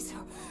they all be so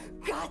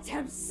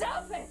goddamn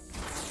selfish?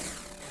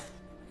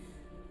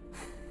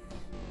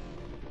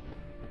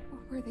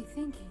 What were they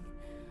thinking?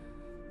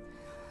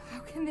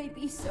 How can they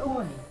be so...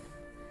 Warning.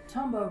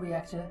 Tombow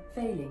reactor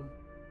failing.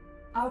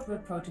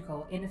 Outward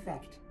protocol in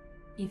effect.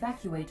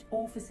 Evacuate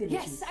all facilities.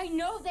 Yes, I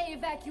know they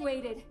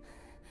evacuated.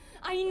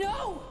 I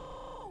know!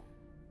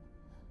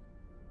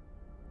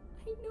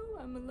 I know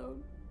I'm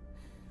alone.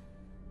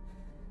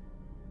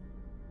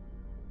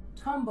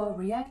 Tombow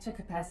reactor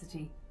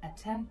capacity at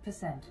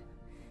 10%.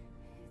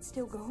 It's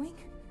still going?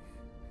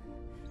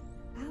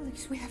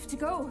 Alex, we have to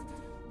go.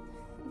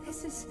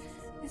 This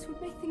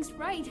would make things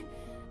right.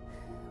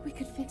 We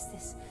could fix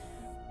this.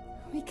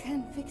 We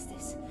can fix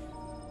this.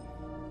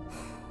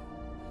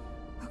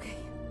 Okay.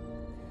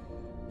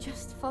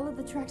 Just follow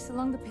the tracks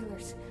along the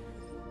pillars.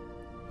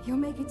 You'll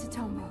make it to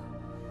Tombow.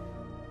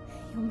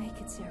 You'll make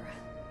it, Sarah.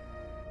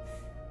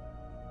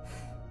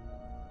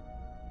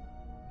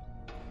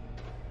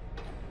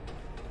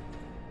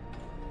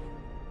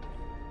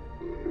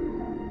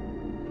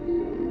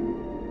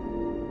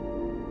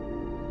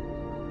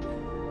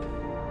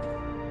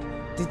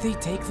 Did they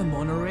take the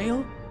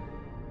monorail?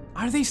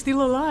 Are they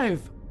still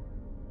alive?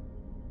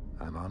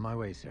 I'm on my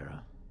way,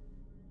 Sarah.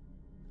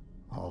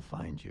 I'll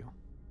find you.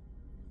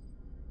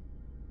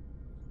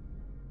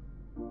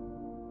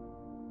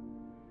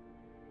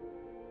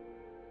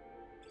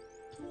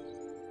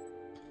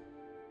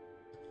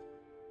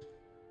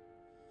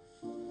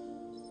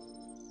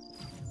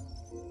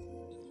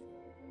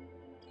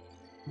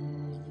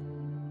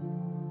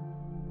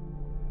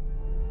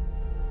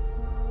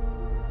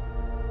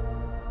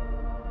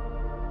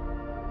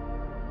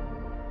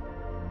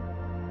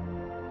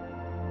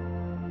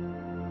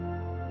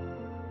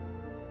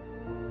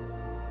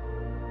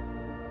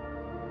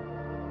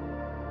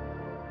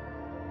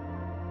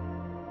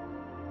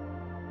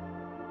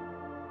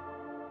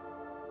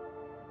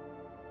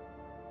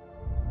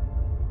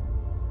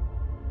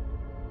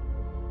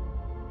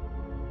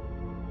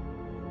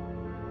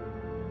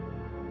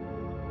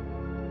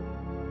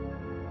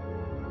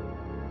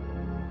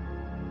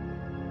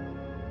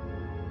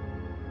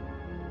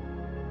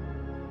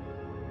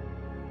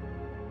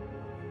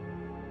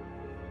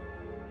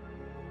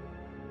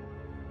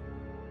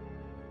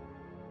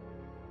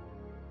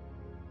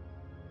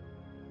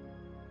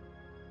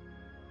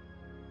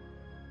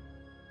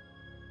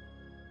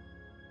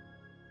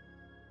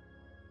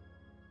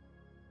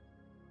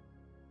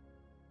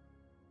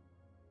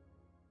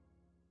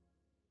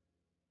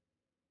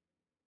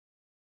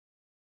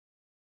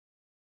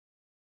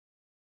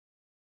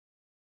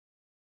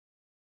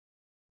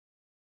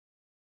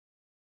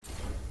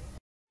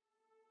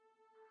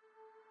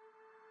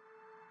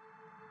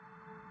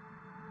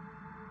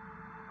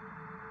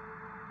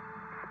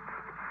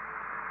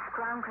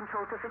 Ground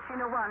control to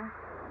Ficino 1.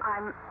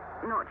 I'm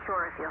not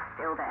sure if you're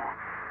still there.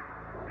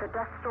 The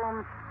dust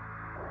storms,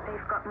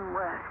 they've gotten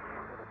worse.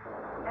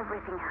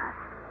 Everything has.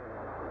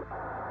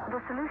 The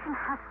solution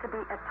has to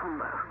be at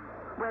Tombo.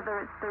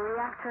 Whether it's the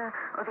reactor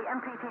or the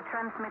MPT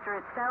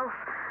transmitter itself,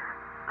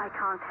 I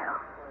can't tell.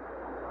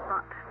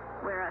 But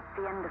we're at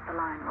the end of the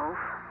line, Wolf.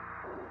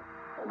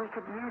 We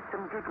could use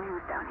some good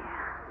news down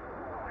here.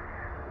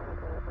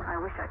 I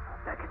wish I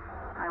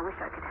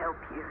could help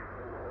you.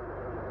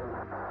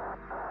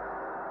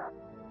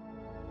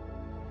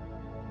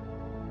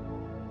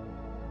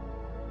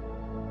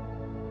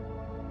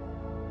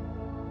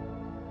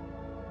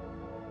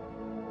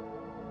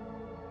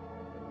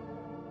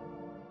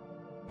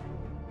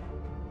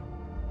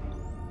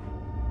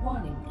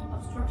 Warning,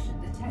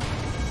 obstruction detected.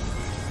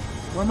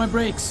 Where are my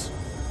brakes?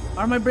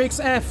 Are my brakes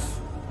F?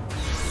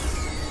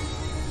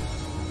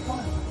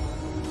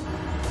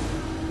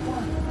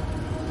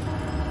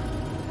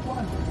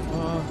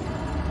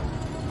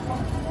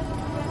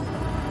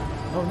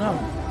 Oh no.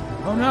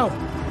 Oh no.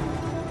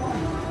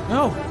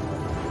 No.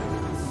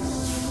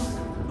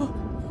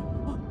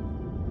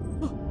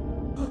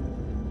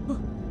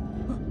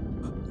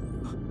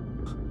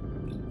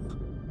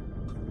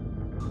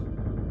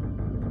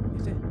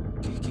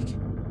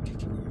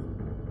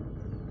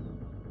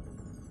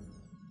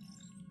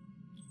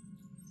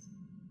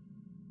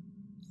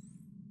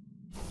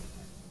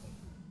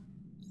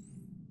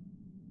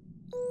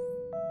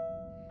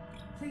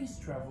 Please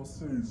travel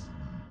soon.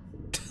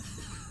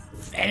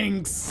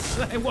 Thanks.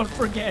 I won't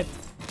forget.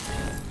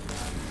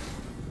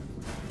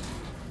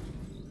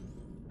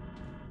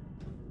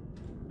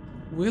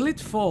 Will it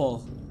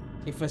fall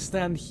if I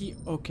stand here?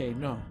 Okay,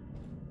 no.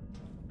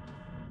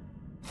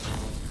 I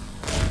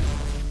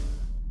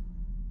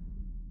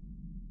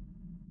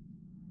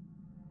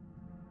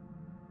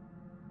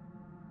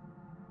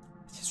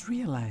just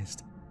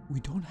realized we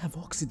don't have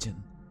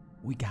oxygen.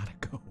 We gotta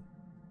go.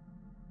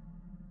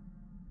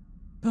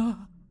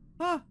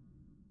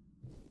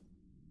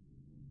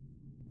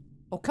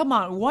 Oh, come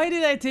on. Why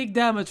did I take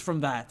damage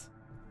from that?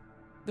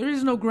 There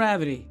is no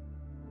gravity.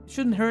 It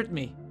shouldn't hurt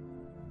me.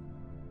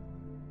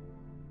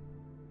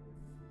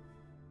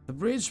 The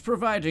bridge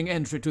providing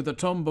entry to the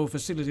Tombo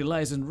facility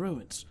lies in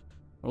ruins.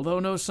 Although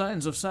no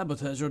signs of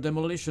sabotage or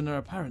demolition are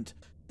apparent,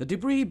 the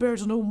debris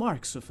bears no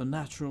marks of a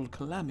natural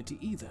calamity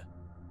either.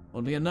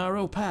 Only a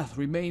narrow path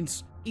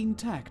remains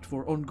intact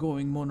for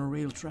ongoing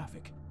monorail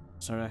traffic.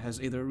 Sarah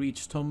has either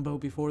reached Tombo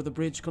before the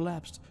bridge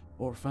collapsed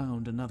or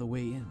found another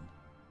way in.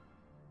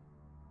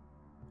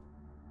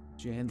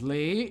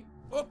 Gently.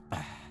 Oh.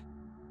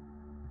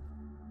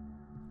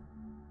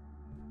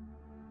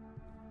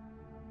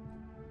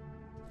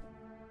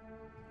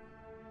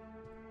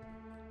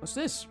 What's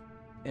this?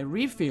 A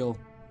refill.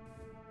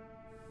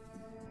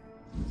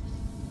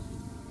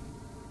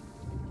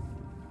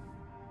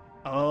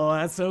 Oh,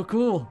 that's so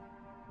cool.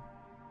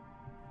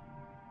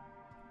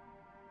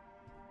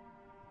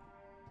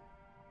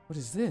 What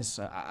is this?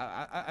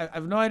 I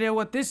have no idea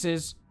what this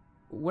is.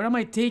 Where am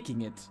I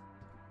taking it?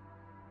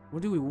 Where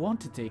do we want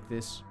to take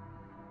this?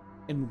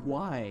 And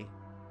why?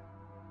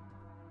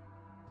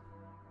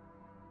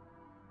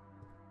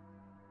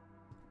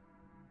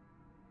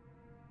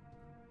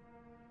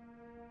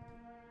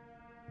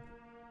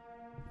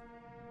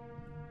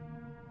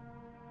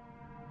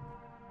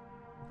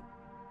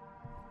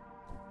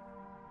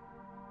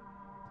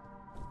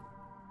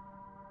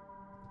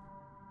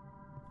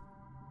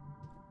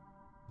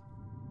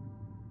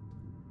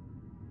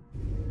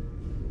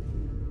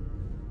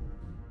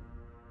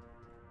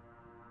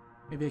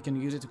 Maybe I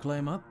can use it to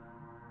climb up?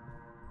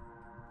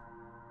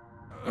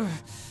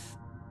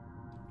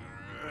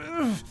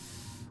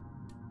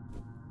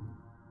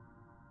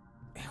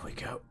 Here we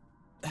go.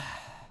 I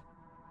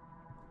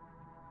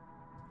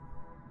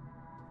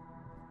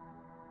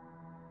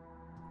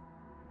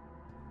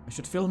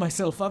should fill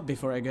myself up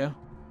before I go.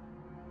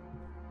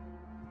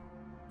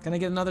 Can I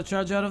get another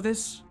charge out of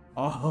this?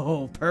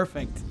 Oh,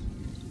 perfect.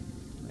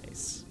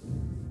 Nice.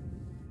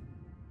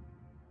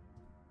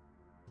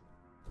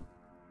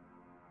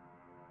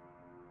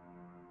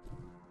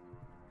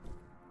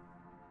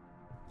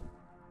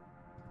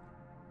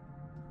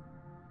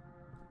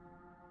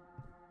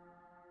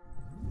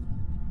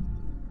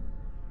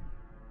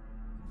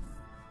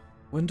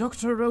 When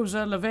Dr.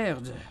 Rosa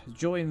Laverde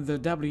joined the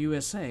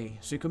WSA,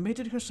 she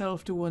committed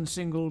herself to one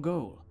single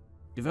goal: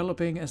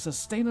 developing a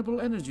sustainable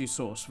energy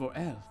source for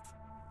Earth.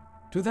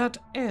 To that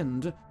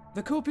end,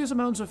 the copious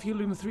amounts of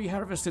helium-3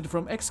 harvested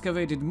from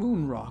excavated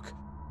moon rock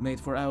made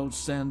for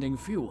outstanding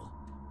fuel.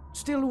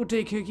 Still, it would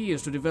take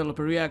years to develop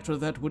a reactor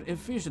that would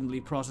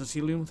efficiently process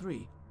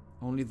helium-3.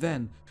 Only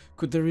then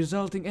could the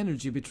resulting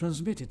energy be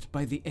transmitted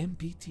by the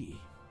MPT.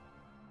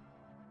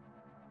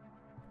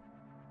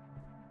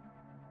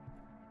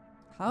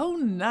 How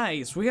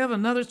nice! We have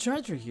another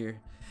charger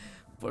here.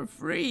 For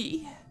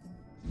free.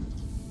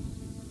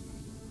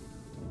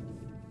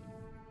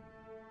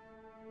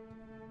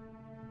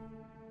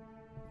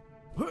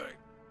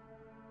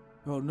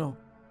 Oh no.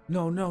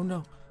 No, no,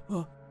 no.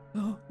 Oh,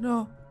 no,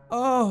 no.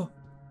 Oh!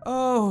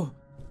 Oh!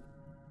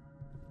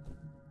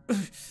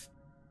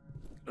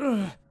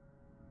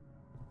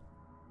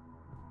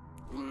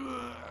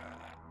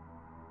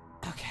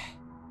 Okay.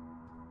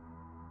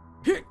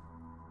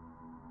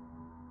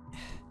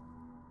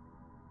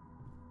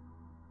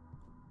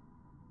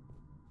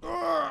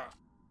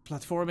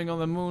 Platforming on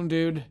the moon,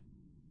 dude.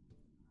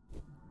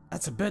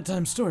 That's a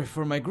bedtime story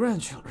for my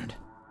grandchildren.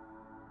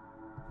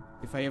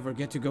 If I ever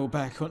get to go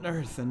back on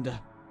Earth and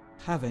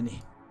have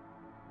any.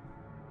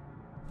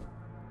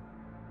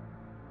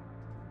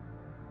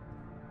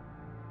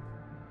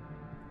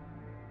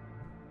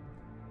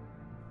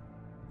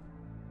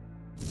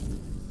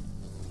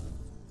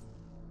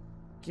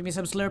 Give me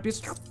some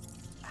Slurpees.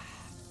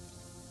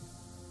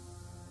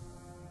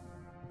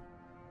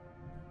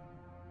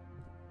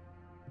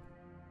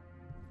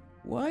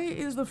 Why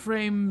is the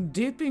frame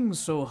dipping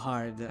so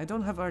hard? I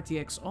don't have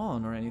RTX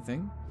on or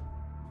anything.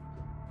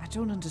 I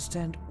don't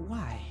understand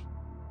why.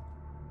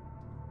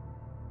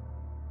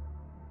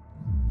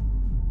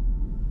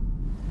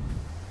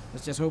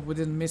 Let's just hope we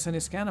didn't miss any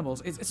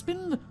scannables. It's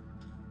been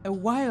a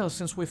while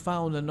since we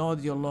found an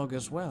audio log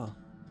as well.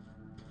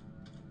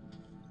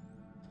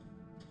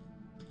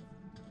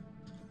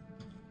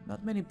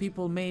 Not many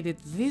people made it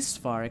this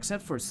far,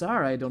 except for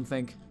Sarah, I don't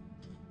think.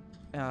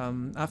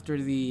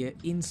 After the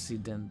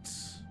incident.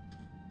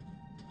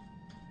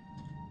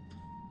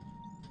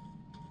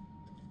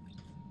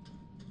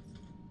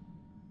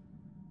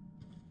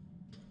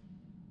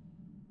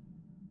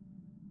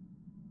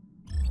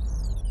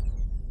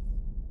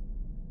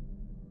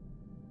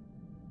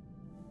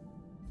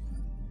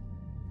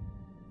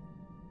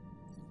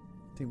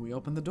 I think we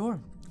opened the door.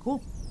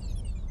 Cool.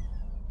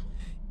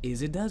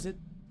 Easy does it.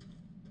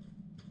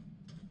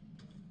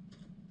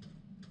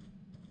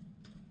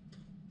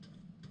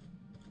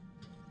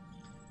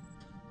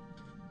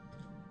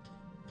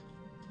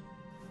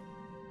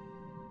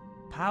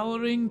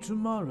 Powering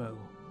tomorrow.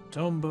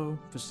 Tombow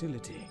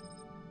facility.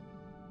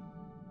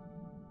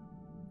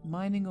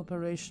 Mining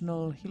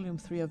operational.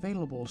 Helium-3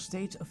 available.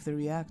 State of the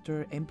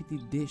reactor. Empty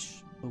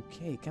dish.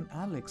 Okay. Can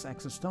Alex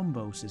access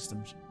Tombow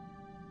systems?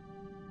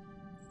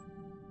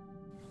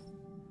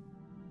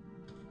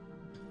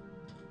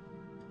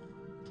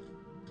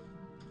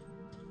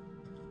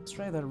 Let's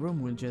try that room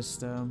we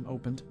just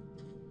opened.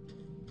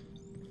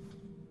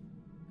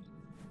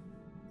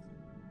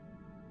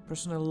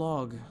 Personnel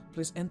log.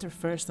 Please enter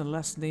first and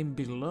last name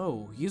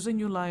below. Use a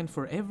new line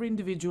for every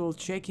individual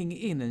checking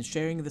in and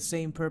sharing the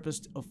same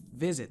purpose of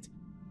visit.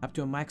 Up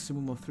to a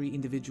maximum of 3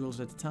 individuals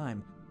at a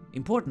time.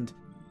 Important.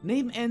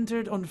 Name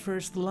entered on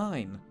first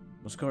line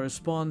must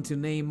correspond to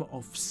name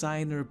of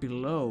signer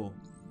below.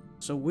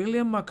 So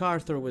William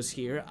MacArthur was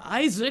here.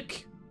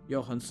 Isaac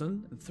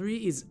Johansson. 3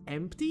 is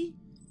empty?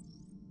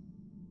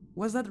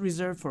 Was that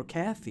reserved for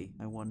Kathy,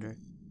 I wonder?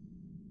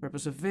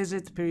 Purpose of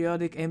visit,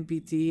 periodic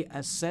MPT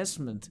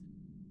assessment.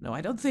 No, I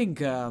don't think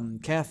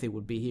Kathy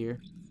would be here.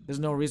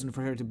 There's no reason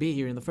for her to be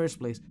here in the first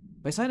place.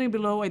 By signing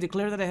below, I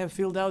declare that I have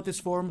filled out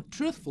this form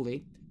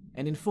truthfully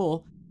and in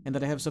full, and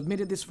that I have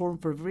submitted this form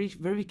for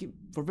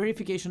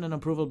verification and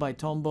approval by a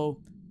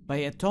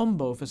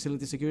Tombow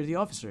facility security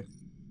officer.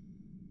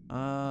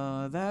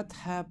 That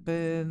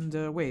happened.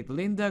 Wait,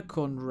 Linda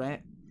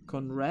Conradi?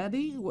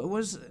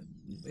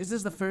 Is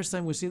this the first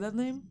time we see that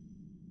name?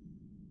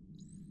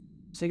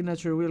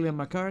 Signature William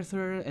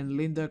MacArthur and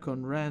Linda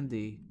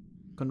Conradi.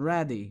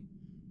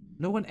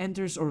 No one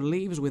enters or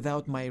leaves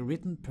without my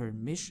written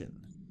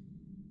permission.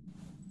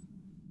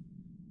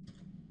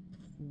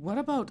 What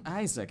about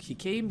Isaac? He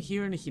came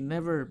here and he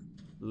never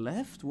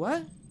left?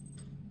 What?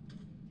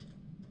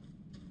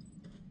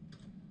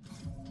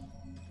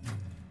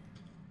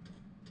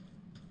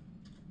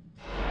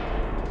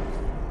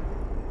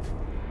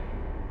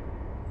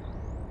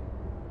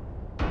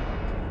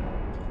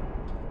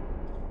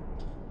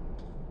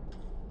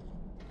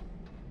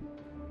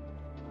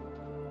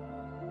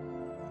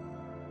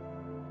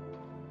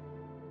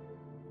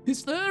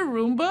 Is there a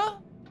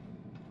Roomba?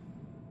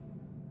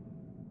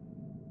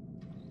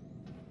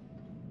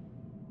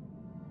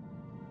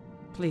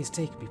 Please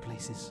take me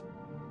places.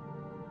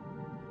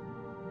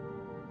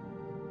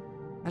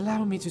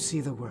 Allow me to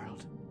see the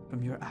world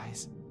from your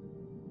eyes.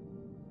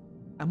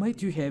 Am I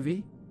too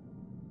heavy?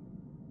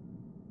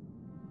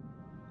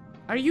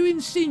 Are you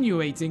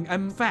insinuating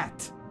I'm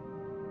fat?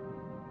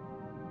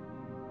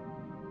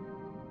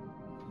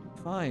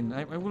 Fine,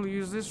 I will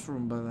use this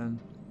Roomba then.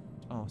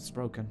 Oh, it's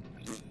broken.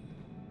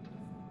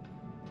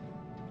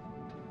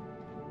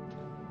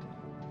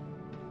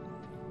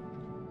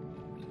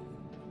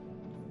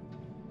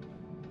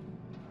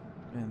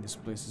 Man, this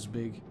place is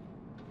big.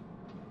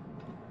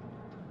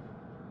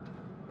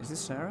 Is this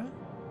Sarah?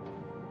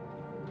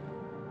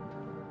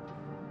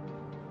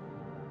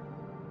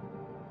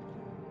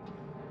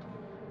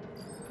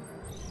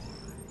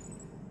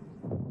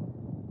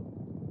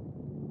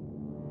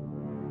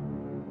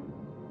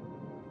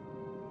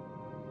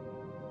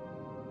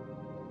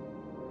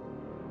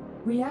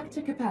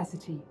 Reactor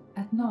capacity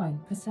at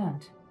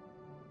 9%.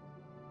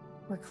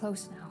 We're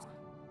close now.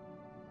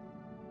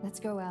 Let's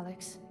go,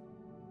 Alex.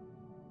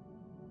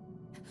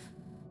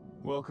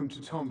 Welcome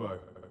to Tombo.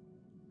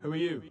 Who are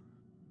you?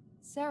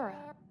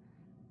 Sarah.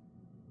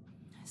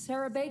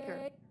 Sarah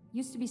Baker.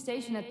 Used to be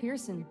stationed at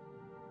Pearson.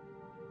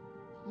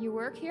 You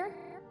work here?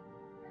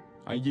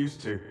 I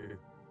used to.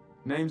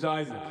 Name's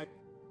Isaac.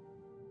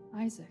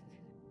 Isaac.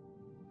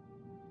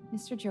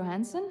 Mr.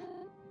 Johansson?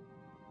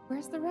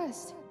 Where's the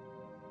rest?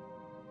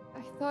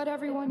 I thought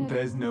everyone had...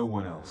 There's no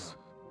one else.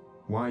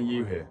 Why are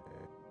you here?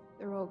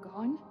 They're all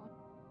gone?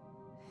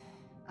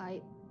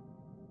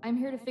 I'm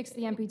here to fix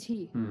the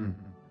MPT.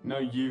 No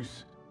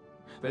use.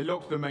 They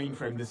locked the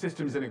mainframe. The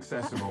system's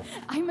inaccessible.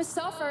 I'm a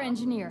software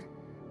engineer.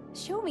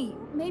 Show me.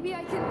 Maybe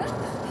I can...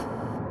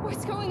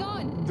 What's going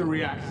on? The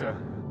reactor.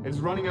 It's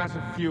running out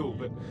of fuel,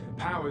 but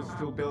power's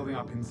still building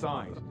up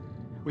inside.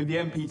 With the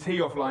MPT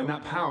offline,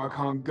 that power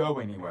can't go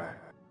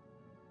anywhere.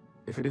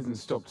 If it isn't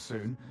stopped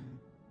soon...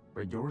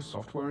 But you're a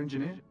software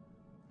engineer?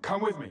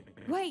 Come with me.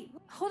 Wait,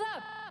 hold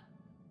up!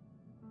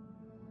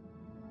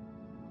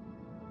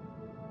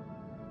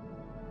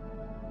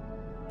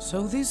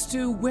 So these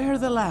two were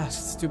the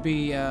last to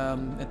be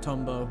a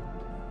Tombo.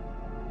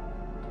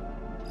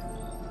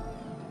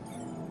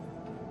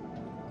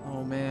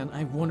 Oh man,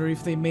 I wonder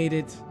if they made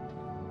it.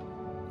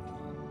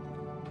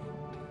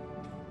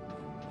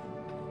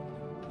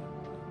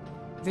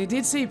 They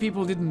did say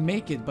people didn't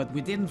make it, but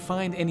we didn't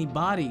find any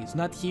bodies.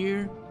 Not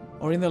here,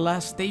 or in the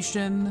last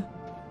station.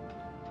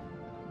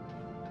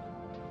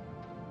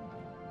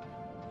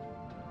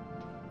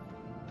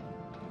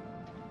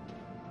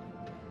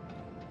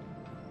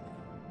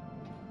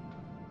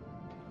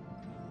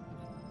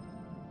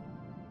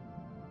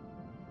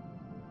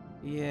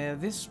 Yeah,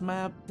 this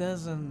map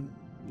doesn't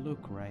look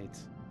right.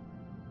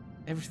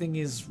 Everything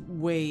is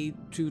way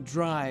too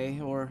dry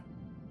or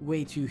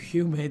way too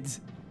humid.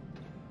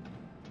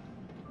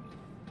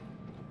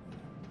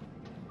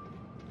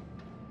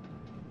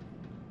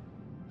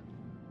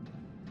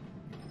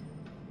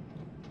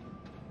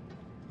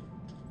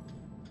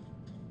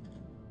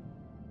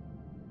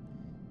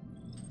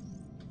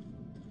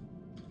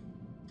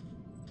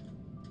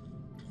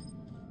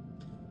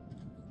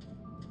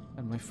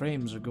 And my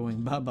frames are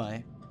going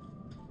bye-bye.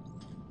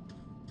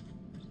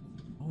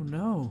 Oh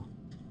no.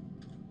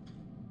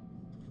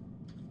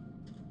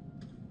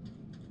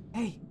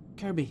 Hey,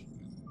 Kirby.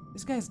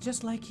 This guy's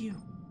just like you.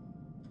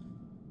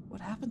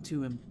 What happened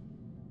to him?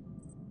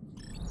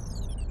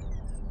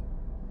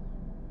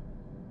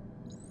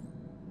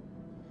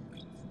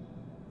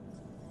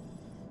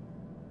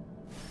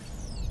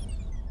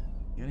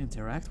 You can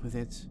interact with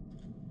it.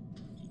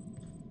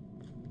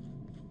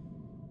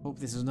 Hope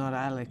this is not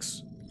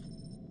Alex.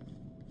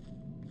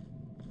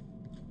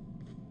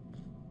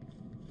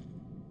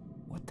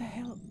 What the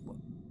hell?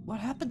 What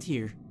happened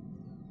here?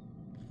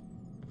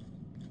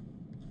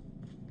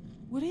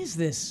 What is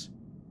this?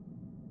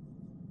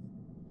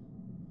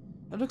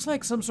 It looks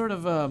like some sort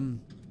of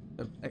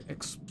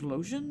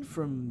explosion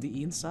from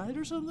the inside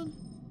or something.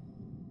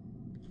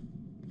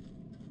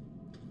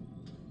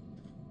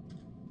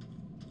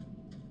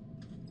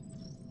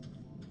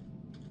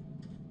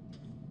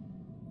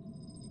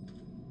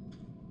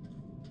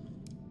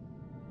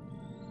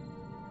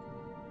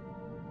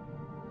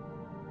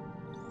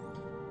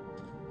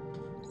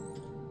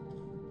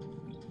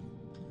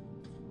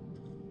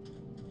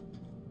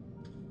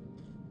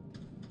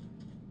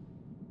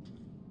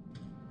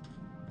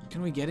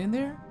 Can we get in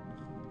there?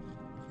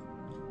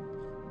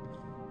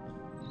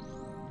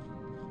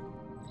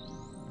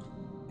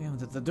 Damn,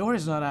 the door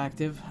is not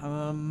active.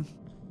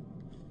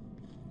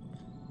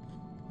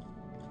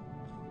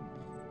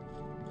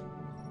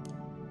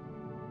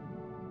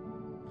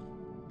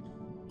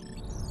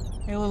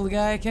 Hey, little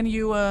guy, can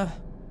you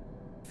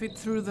fit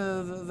through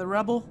the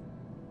rubble?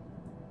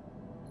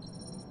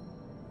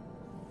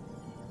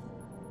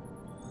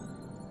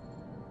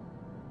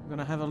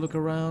 Gonna have a look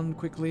around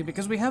quickly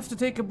because we have to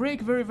take a break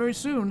very, very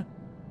soon.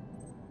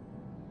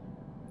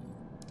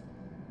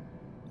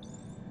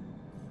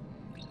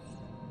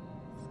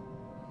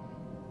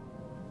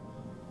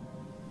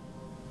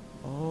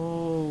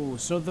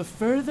 so the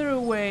further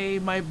away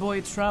my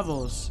boy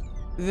travels,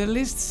 the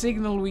least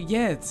signal we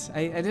get.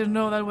 I didn't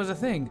know that was a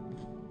thing.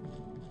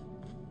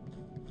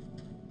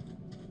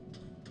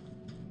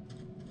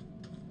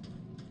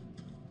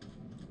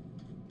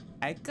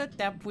 I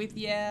caught up with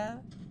ya.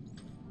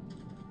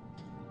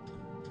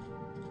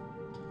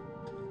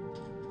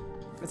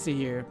 Let's see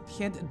here.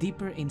 Head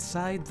deeper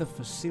inside the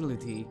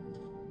facility.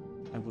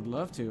 I would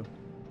love to.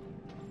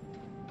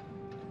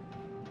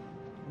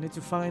 I need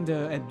to find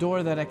a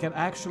door that I can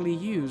actually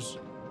use.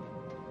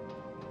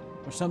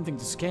 Or something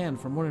to scan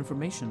for more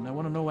information. I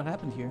want to know what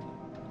happened here.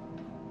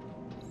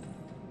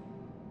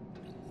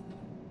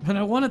 And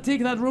I want to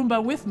take that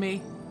Roomba with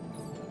me.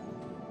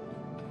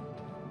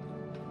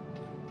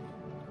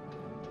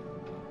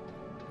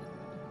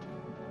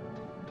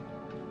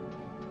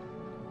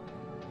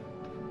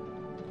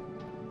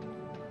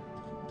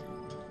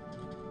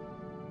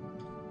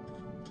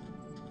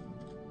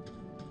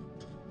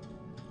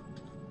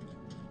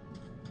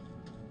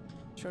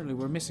 Surely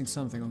we're missing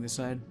something on this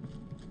side.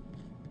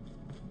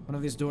 One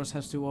of these doors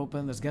has to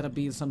open. There's gotta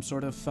be some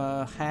sort of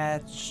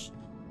hatch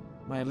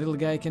my little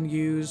guy can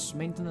use.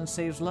 Maintenance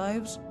saves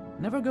lives.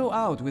 Never go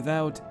out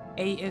without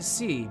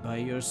ASC by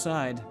your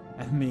side.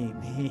 I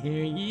mean,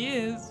 here he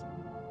is.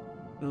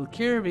 Little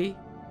Kirby.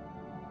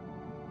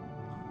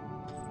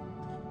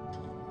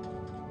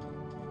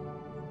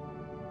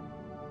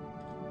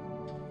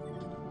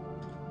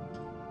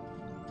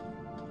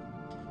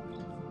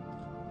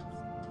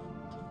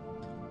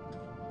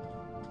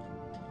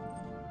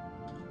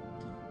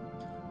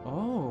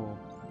 Oh.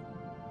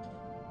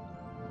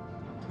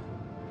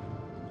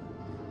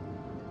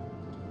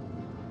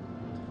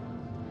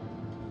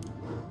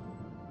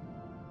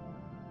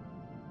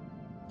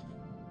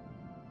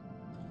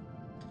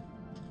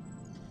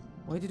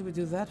 Why did we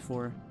do that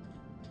for?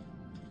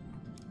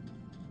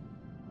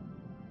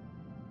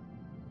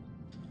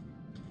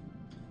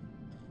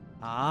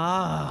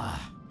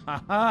 Ah!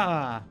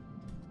 Haha!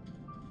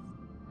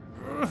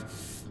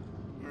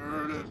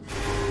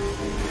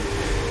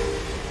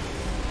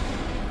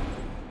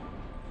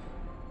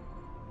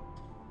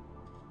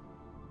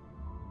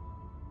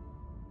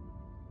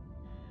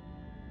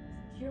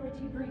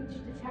 Security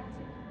breach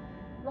detected.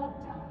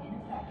 Lockdown in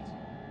effect.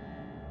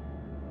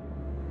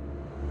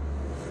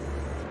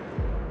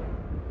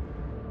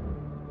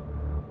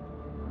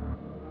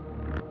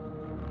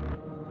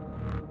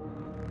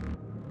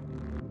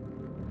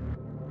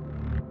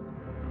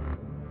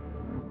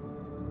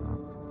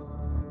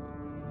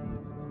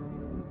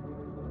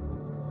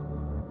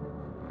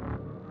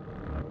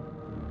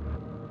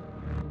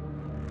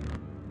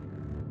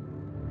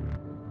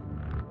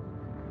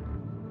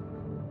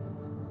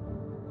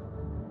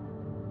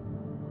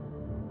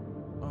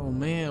 Oh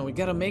man, we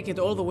gotta make it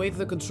all the way to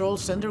the control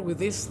center with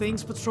these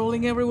things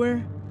patrolling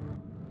everywhere?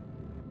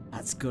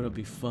 That's gonna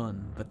be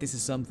fun, but this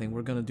is something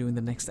we're gonna do in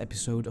the next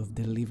episode of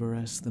Deliver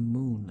Us the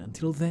Moon.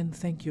 Until then,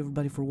 thank you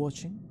everybody for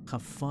watching.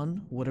 Have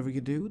fun, whatever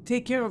you do.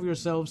 Take care of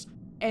yourselves,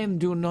 and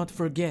do not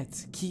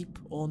forget, keep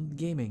on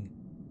gaming.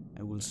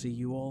 I will see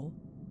you all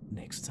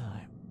next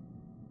time.